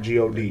 shout out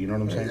God. You know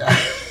what I'm saying?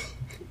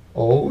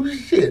 Oh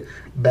shit!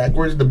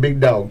 Backwards, the big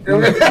dog.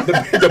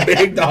 the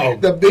big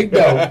dog. The big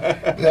dog.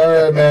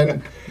 All right,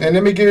 man. And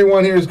let me give you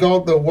one here. It's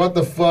called the "What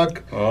the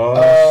fuck"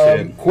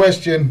 shit.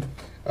 question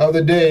of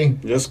the day.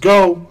 Let's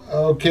go.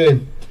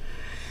 Okay.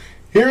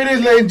 Here it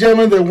is, ladies and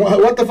gentlemen. The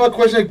 "What the fuck"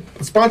 question,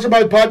 sponsored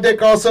by Pod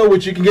Deck, also,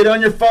 which you can get on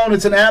your phone.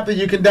 It's an app that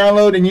you can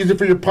download and use it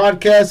for your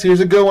podcast. Here's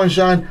a good one,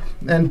 Sean.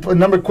 And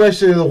number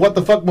question, the "What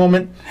the fuck"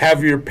 moment.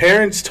 Have your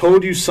parents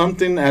told you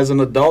something as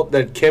an adult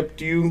that kept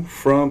you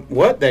from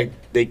what?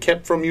 They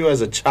kept from you as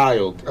a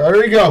child. There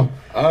we go.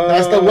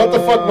 That's the "What the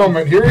fuck"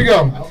 moment. Here we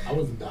go. I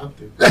was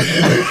adopted.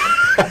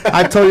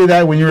 I told you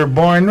that when you were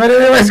born.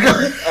 Let's go.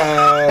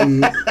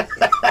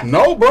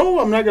 No, bro.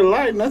 I'm not gonna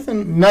lie.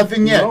 Nothing.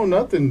 Nothing yet. No,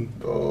 nothing.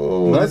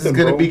 Oh, this is Nothing,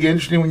 gonna bro. be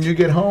interesting when you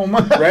get home.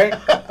 Right?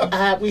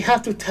 We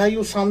have to tell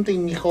you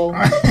something, mijo.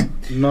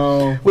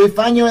 No, We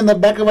find you in the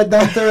back of a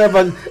dumpster of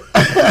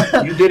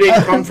a. you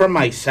didn't come from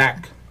my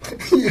sack.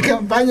 You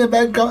can find your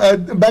back of a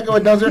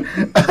dumpster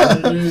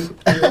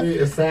Really,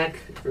 a sack?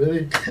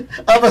 Really?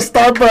 of a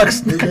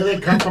Starbucks. It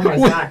didn't come from my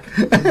sack.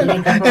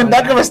 In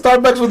back of a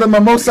Starbucks with a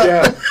mimosa.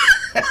 Yeah.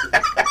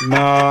 No,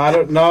 I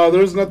don't. No,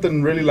 there's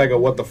nothing really like a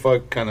what the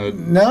fuck kind of.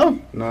 No.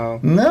 No.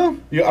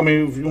 Yeah, I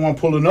mean, if you want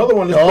to pull another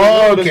one, let's pull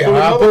Oh, let's okay. pull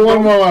I'll another put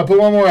one more. I'll put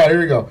one more out.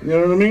 Here we go. You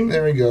know what I mean?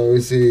 There we go.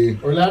 Let's see.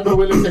 Orlando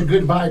Williams said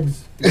good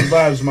vibes. Good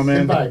vibes, my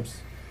Good man. vibes.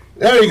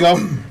 There you go.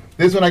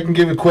 This one I can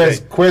give a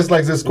Quest. Hey. Quest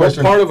likes this What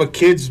question. part of a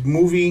kid's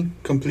movie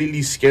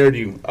completely scared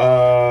you?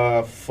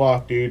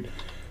 Fuck, dude.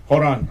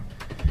 Hold on.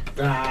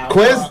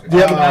 Quest? Do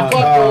you have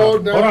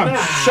Hold on.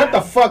 Shut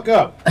the fuck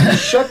up.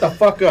 Shut the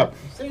fuck up.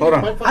 Hold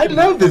on. I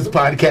love this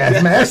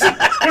podcast, man.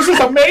 This is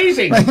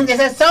amazing. This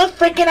is so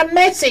freaking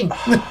amazing.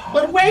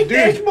 But wait,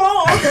 there's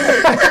more.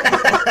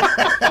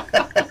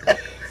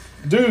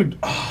 Dude,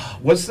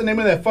 what's the name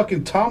of that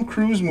fucking Tom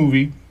Cruise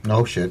movie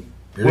No shit.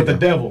 Here with we the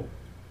go. devil?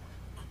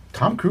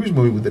 Tom Cruise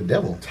movie with the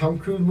devil. Tom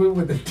Cruise movie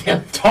with the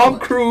devil. Tom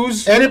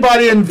Cruise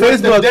Anybody in with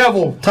Facebook? the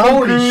devil. Tom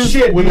Holy Cruise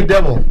shit, with the dude.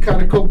 devil. What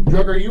kind of coke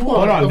drug are you on?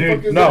 Hold on, What the fuck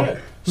dude. is No. that?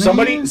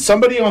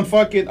 Somebody on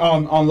fucking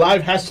on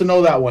live has to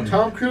know that one.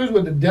 Tom Cruise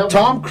with the devil.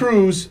 Tom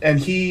Cruise, and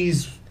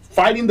he's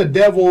fighting the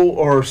devil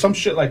or some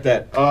shit like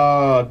that.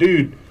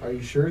 Dude. Are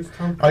you sure it's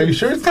Tom Cruise? Are you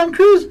sure it's Tom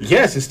Cruise?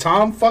 Yes, it's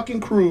Tom fucking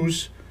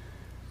Cruise.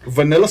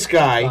 Vanilla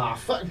Sky.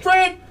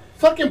 Fred,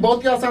 fucking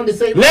both y'all sound the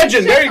same.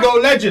 Legend. There you go,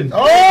 Legend.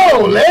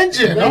 Oh,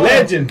 legend. Oh.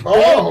 Legend.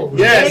 Oh,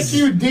 Yes.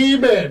 Thank you,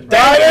 demon.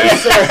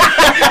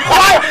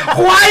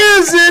 Why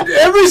is it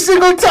every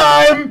single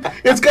time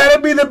it's got to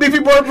be the Beefy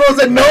Boy Bros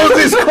that knows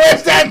these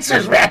quest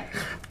answers, man?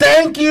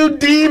 Thank you,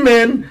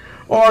 demon.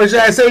 Or should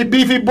I say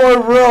Beefy Boy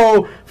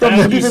Row from Thank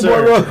the you, Beefy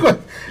sir. Boy Row?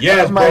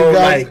 Yes, Oh, my bro.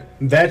 God. Like,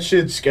 that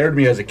shit scared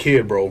me as a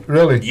kid, bro.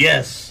 Really?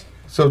 Yes.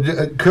 So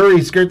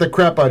Curry scared the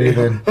crap out of you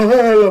then.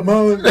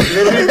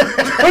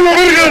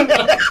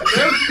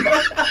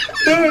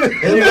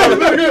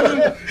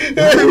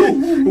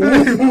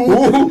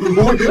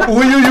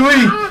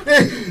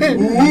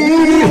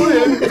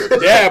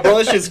 Yeah, bro.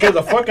 That shit scared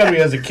the fuck out of me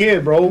as a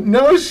kid, bro.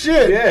 No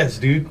shit. Yes,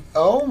 dude.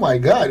 Oh my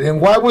God. And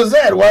why was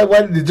that? Why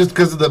did it just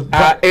because of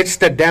the It's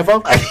the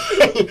devil.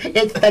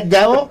 it's the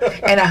devil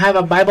and I have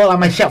a Bible on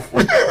my shelf.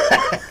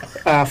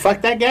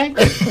 Fuck that guy.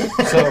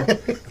 So,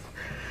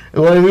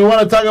 Well, if we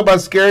want to talk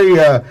about scary,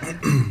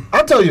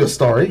 I'll tell you a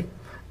story.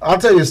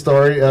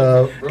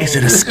 is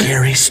it a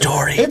scary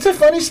story? It's a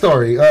funny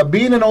story.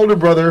 Being an older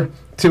brother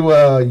to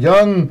a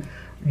young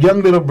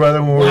little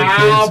brother when we were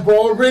Wow, kids.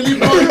 bro, really,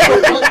 bro?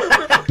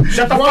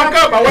 Shut the fuck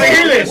up! I want to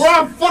hear this. We're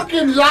on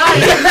fucking live.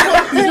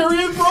 Are you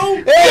serious, bro?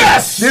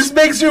 Yes, this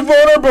makes you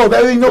vulnerable.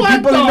 That way, What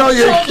people the know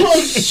you're. fuck, bro?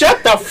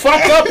 Shut the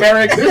fuck up,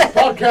 Eric. This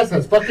podcast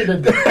has fucking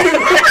ended.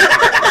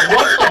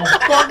 What the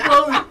fuck,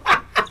 bro?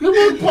 You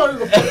weren't part of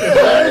the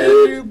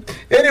fucking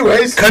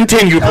Anyways,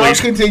 Continue, I'll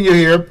please. continue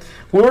here.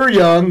 We were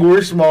young, we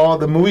were small.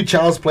 The movie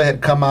Child's Play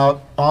had come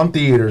out on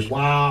theaters.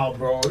 Wow,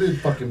 bro, this is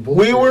fucking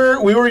bullshit.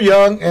 We were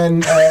young,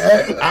 and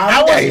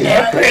I was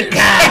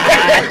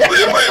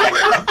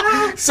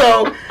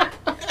so.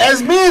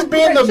 As me as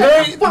being the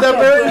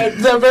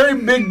very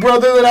big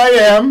brother that I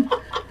am,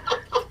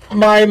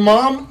 my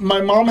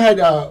mom had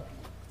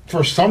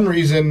for some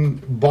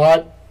reason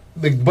bought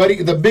the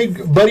big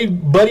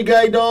buddy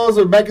guy dolls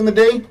of back in the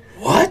day.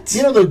 What?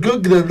 You know the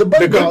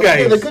buddy good dolls, guys.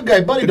 yeah, the good guy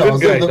buddy The dolls,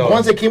 good guy the dolls.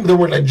 ones that came that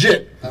were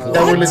legit. That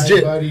were My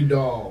legit. buddy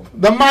doll.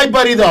 The My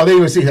Buddy doll. They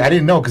would see. I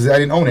didn't know because I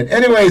didn't own it.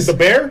 Anyways, The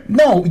bear?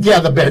 no, yeah,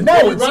 the bear. No,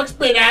 Hey, it's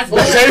Ruxpin, asshole.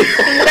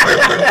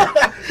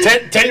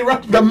 Teddy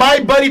Rock? the My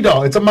Buddy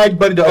doll. It's a My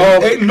Buddy doll.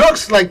 Oh. It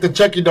looks like the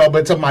Chucky doll, but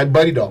it's a My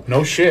Buddy doll.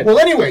 No shit. Well,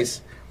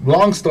 anyways,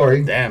 Long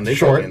story. Damn, they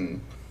short.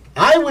 fucking...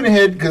 I went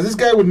ahead, because this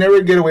guy would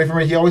never get away from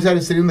it. He always had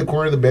to sit in the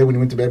corner of the bed when he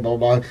went to bed, blah,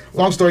 blah, blah.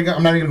 Long story,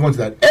 I'm not even going to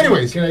go into that.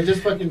 Anyways. Can I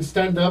just fucking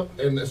stand up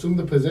and assume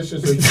the position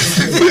so you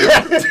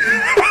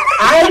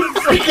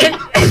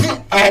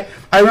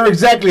I remember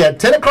exactly at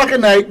 10 o'clock at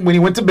night when he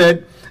went to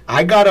bed,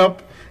 I got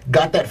up,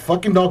 got that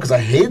fucking doll, because I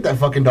hated that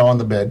fucking doll on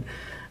the bed.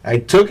 I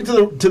took it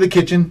to the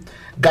kitchen,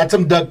 got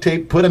some duct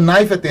tape, put a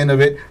knife at the end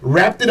of it,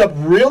 wrapped it up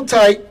real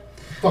tight.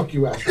 Fuck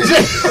you, asshole.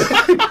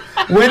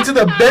 Went to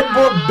the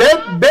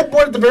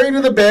bedboard at the very end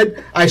of the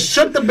bed. I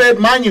shook the bed,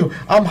 mind you.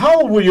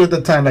 How old were you at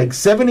the time? Like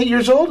 7, 8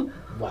 years old?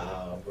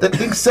 Wow. I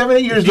think 7,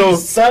 8 years old.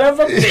 Son of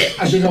a bitch.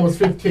 I think I was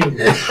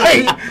 15.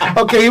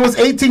 Okay, he was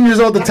 18 years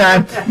old at the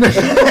time.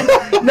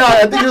 No,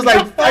 I think he was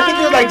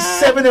like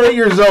 7 or 8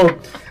 years old.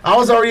 I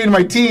was already in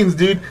my teens,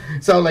 dude.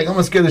 So I'm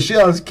gonna scare the shit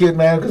out of this kid,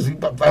 man, because I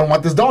don't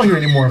want this doll here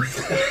anymore.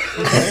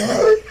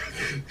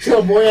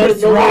 So, boy, I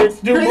don't know.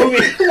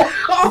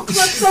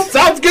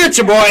 Sounds good,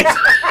 your boy.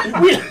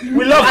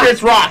 We love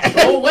Chris Rock.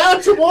 Oh,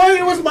 well, boy,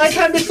 it was my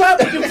time to stop.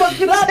 You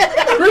fucked it up.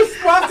 Chris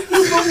Rock's new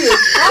movie is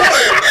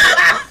fire.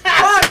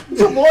 Fuck,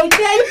 boy,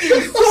 thank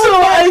you. So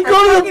I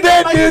go to the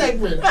bed,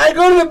 dude. I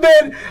go to the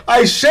bed.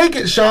 I shake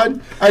it,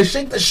 Sean. I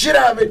shake the shit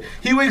out of it.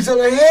 He wakes up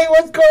like, hey,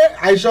 what's going on?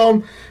 I show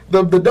him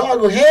the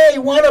dog. Go, hey,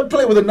 you want to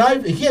play with a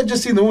knife? He had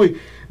just seen the movie.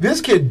 This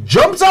kid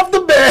jumps off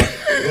the bed.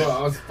 Well,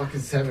 I was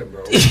fucking 7,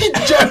 bro. He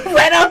jumped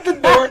right out the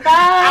door.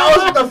 I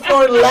was on the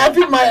floor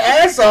laughing my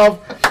ass off.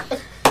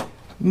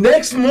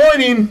 Next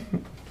morning,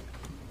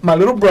 my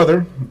little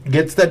brother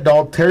gets that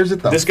doll, tears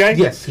it the... This guy?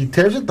 Yes, he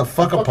tears it the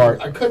fuck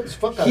apart. I cut the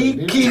fuck out He of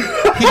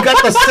it.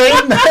 got the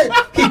same knife.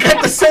 He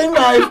got the same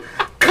knife,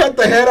 cut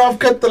the head off,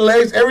 cut the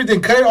legs, everything,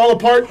 cut it all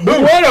apart.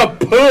 Boom. What a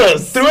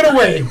puss. Threw it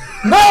away.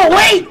 No,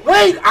 wait,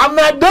 I'm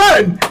not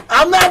done,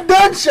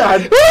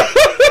 Sean.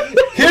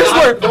 Here's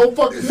where... Don't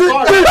fucking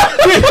start.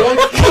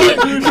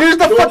 Here's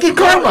the fucking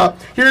karma.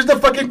 Here's the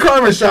fucking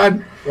karma,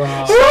 Sean.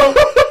 Wow. So,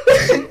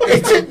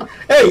 it's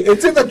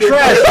in the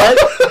trash, right?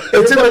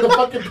 It's in the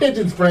fucking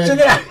pigeons, friend. Check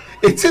it out.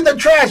 It's in the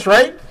trash,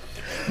 right?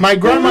 My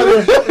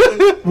grandmother,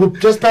 who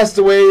just passed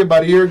away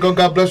about a year ago,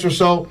 God bless her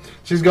soul.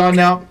 She's gone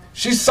now.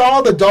 She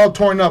saw the doll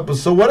torn up.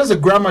 So what does a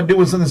grandma do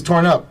when something's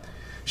torn up?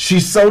 She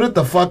sewed it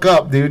the fuck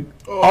up, dude.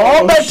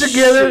 All back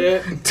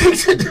together. Shit.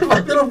 Takes it to my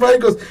little brother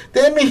and goes,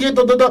 "Then me hit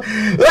the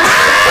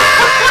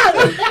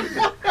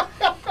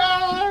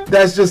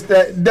That's just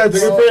that.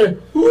 That's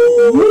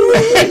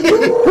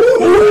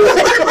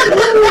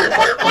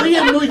We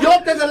in New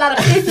York, there's a lot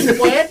of pigeons,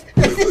 boy.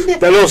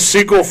 That little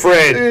sequel,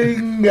 Fred.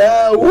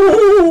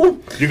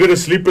 You're gonna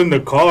sleep in the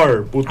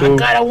car, puto. I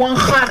got a one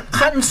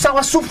hot and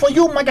sour soup for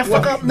you,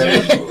 motherfucker.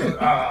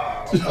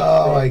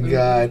 Oh my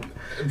god.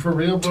 For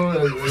real,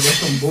 bro, that's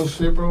some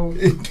bullshit, bro.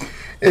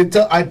 I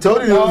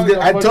told you it was good.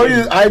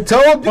 I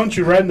told Punch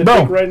you right in the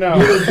dick right now.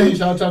 Nino G,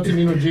 shout out to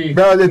Nino G.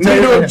 Bro,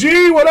 Nino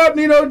G, what up,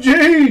 Nino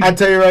G? I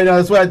tell you right now,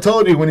 that's what I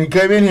told you. When he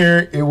came in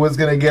here, it was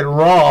gonna get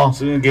raw. It's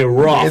gonna get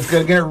rough. It's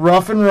gonna get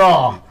rough and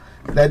raw.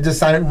 That just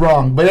sounded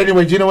wrong. But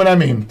anyway, you know what I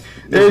mean.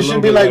 There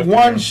should be like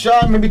one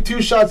shot, maybe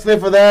 2 shots there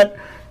for that.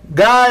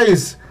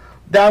 Guys,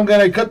 I'm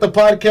gonna cut the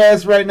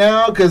podcast right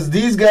now because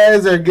these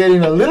guys are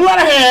getting a little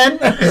out of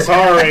hand.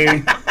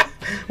 Sorry.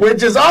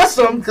 Which is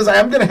awesome because I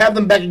am going to have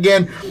them back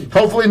again.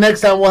 Hopefully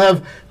next time we'll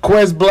have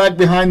Quez Black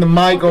behind the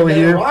mic over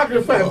here. Rock,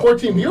 if I have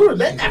 14 viewers,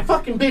 let that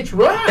fucking bitch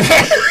run.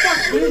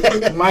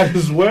 Might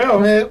as well.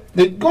 Man,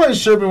 go ahead and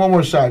serve me one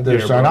more shot there,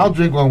 Yeah, Sean. bro. I'll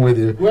drink one with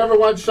you. Whoever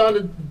wants Sean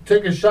to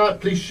take a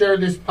shot, please share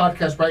this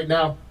podcast right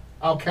now.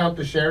 I'll count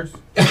the shares.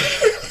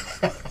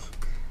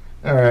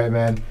 All right,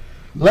 man.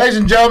 Ladies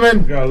and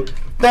gentlemen,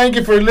 thank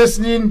you for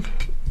listening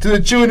to the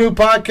Chewing New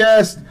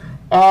podcast.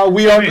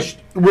 We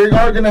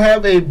are going to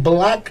have a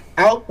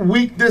blackout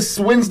week this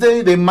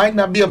Wednesday. There might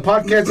not be a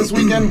podcast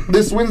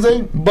this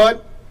Wednesday,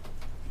 but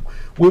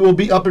we will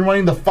be up and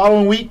running the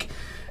following week.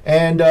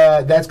 And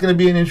that's going to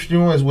be an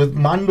interesting one. Is with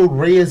Mando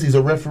Reyes. He's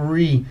a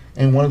referee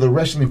in one of the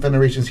wrestling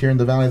federations here in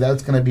the Valley.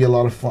 That's going to be a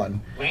lot of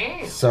fun.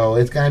 So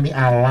it's going to be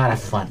a lot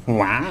of fun.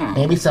 Wow.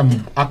 Maybe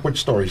some awkward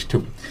stories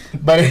too.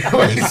 But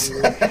anyways.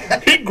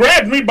 He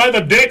grabbed me by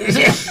the dick.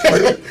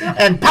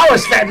 And power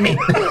slapped me.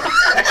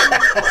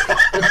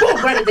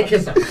 Boom, right in the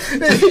kisser.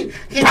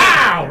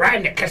 Pow! Right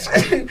in the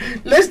kisser.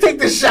 Let's take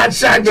this shot.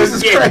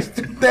 Jesus Christ.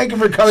 Thank you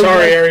for coming.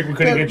 Sorry, back. Eric, we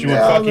couldn't get you one.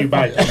 Fuck you,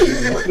 bye.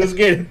 Let's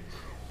get it.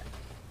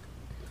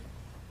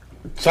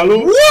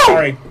 Salud. Woo!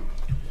 Sorry.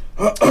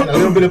 And a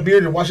little bit of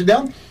beer to wash it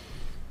down.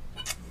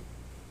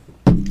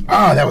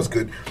 Ah, that was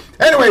good.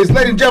 Anyways,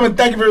 ladies and gentlemen,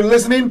 thank you for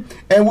listening,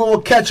 and we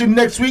will catch you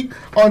next week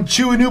on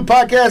Chewy New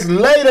Podcast.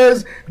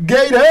 Laters,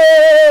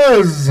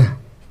 Gators.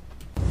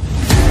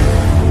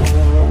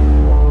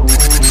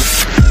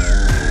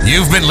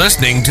 You've been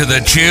listening to the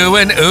Chew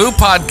and Ooh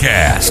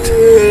podcast.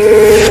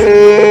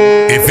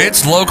 If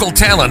it's local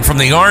talent from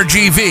the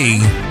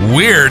RGV,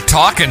 we're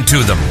talking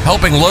to them,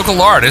 helping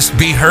local artists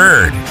be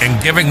heard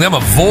and giving them a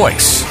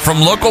voice.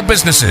 From local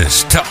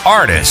businesses to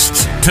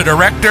artists to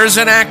directors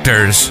and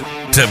actors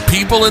to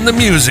people in the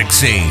music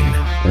scene,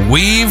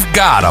 we've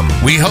got them.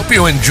 We hope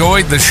you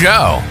enjoyed the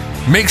show.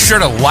 Make sure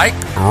to like,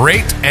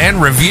 rate,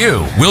 and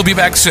review. We'll be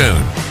back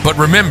soon. But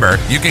remember,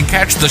 you can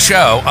catch the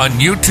show on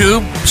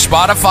YouTube,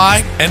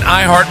 Spotify, and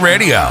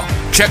iHeartRadio.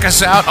 Check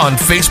us out on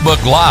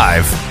Facebook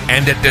Live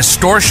and at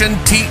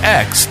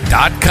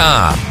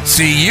distortiontx.com.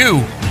 See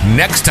you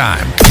next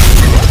time.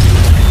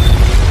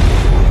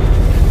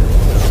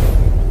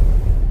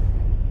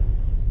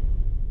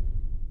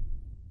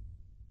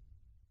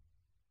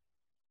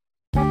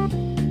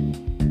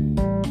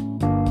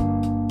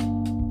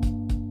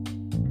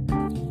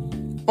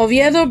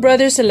 Oviedo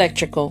Brothers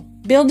Electrical.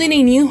 Building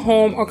a new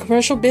home or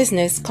commercial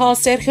business, call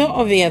Sergio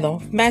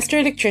Oviedo, Master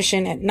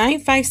Electrician at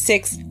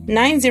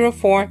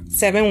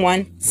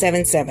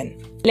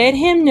 956-904-7177. Let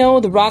him know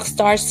the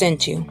Rockstar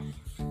sent you.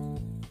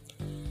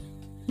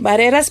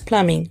 Barrera's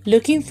Plumbing.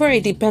 Looking for a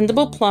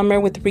dependable plumber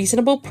with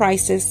reasonable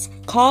prices?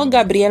 Call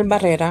Gabriel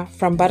Barrera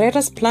from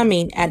Barrera's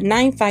Plumbing at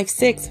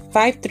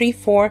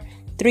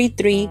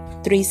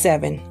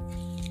 956-534-3337.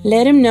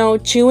 Let him know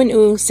Chu and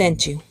Oo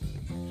sent you.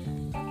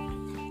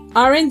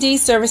 R&D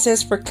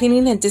services for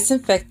cleaning and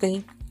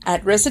disinfecting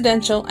at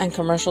residential and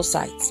commercial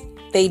sites.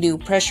 They do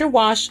pressure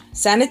wash,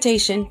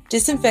 sanitation,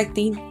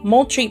 disinfecting,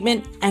 mold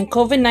treatment, and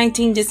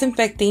COVID-19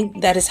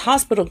 disinfecting that is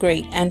hospital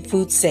grade and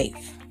food safe.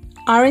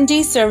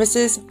 R&D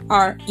services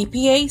are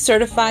EPA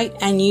certified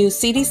and use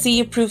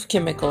CDC approved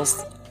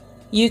chemicals.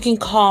 You can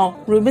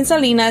call Ruben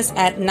Salinas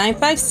at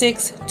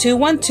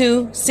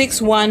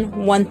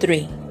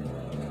 956-212-6113.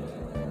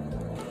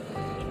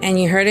 And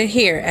you heard it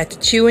here at the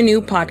Chew and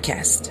New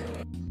podcast.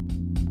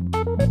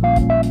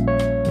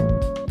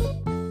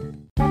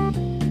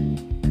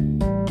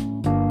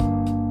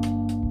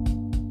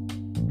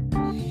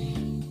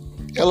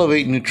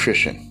 Elevate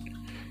Nutrition,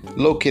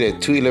 located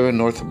at 211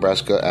 North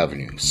Nebraska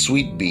Avenue,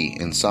 Suite B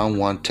in San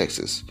Juan,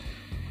 Texas.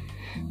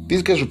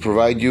 These guys will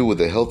provide you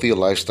with a healthier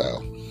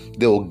lifestyle.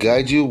 They will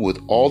guide you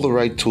with all the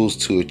right tools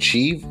to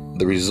achieve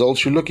the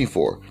results you're looking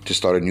for to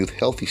start a new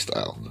healthy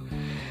style.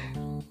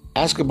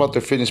 Ask about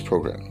their fitness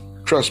program.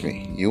 Trust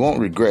me, you won't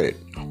regret it.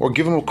 Or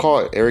give them a call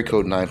at area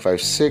code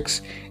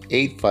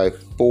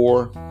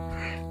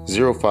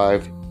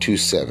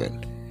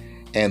 956-854-0527.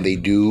 And they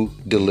do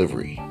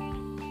delivery.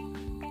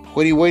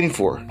 What are you waiting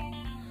for?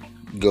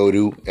 Go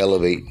to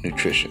Elevate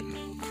Nutrition.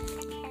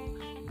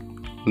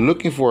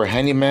 Looking for a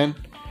handyman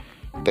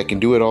that can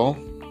do it all?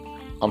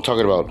 I'm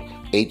talking about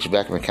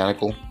HVAC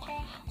mechanical,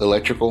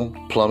 electrical,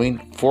 plumbing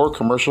for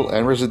commercial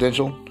and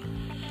residential?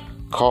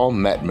 Call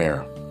Matt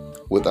Mayer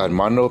with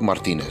Armando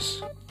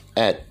Martinez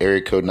at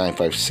area code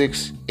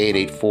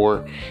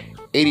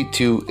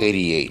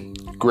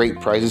 956-884-8288.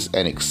 Great prices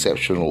and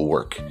exceptional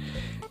work.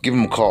 Give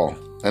them a call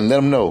and let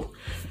them know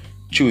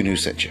Chewy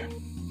News sent you.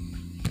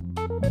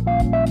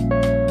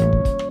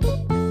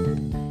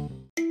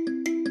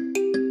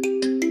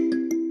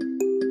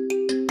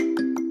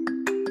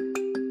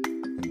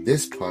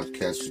 This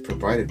podcast is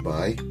provided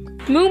by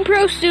Moon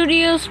Pro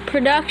Studios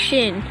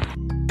production.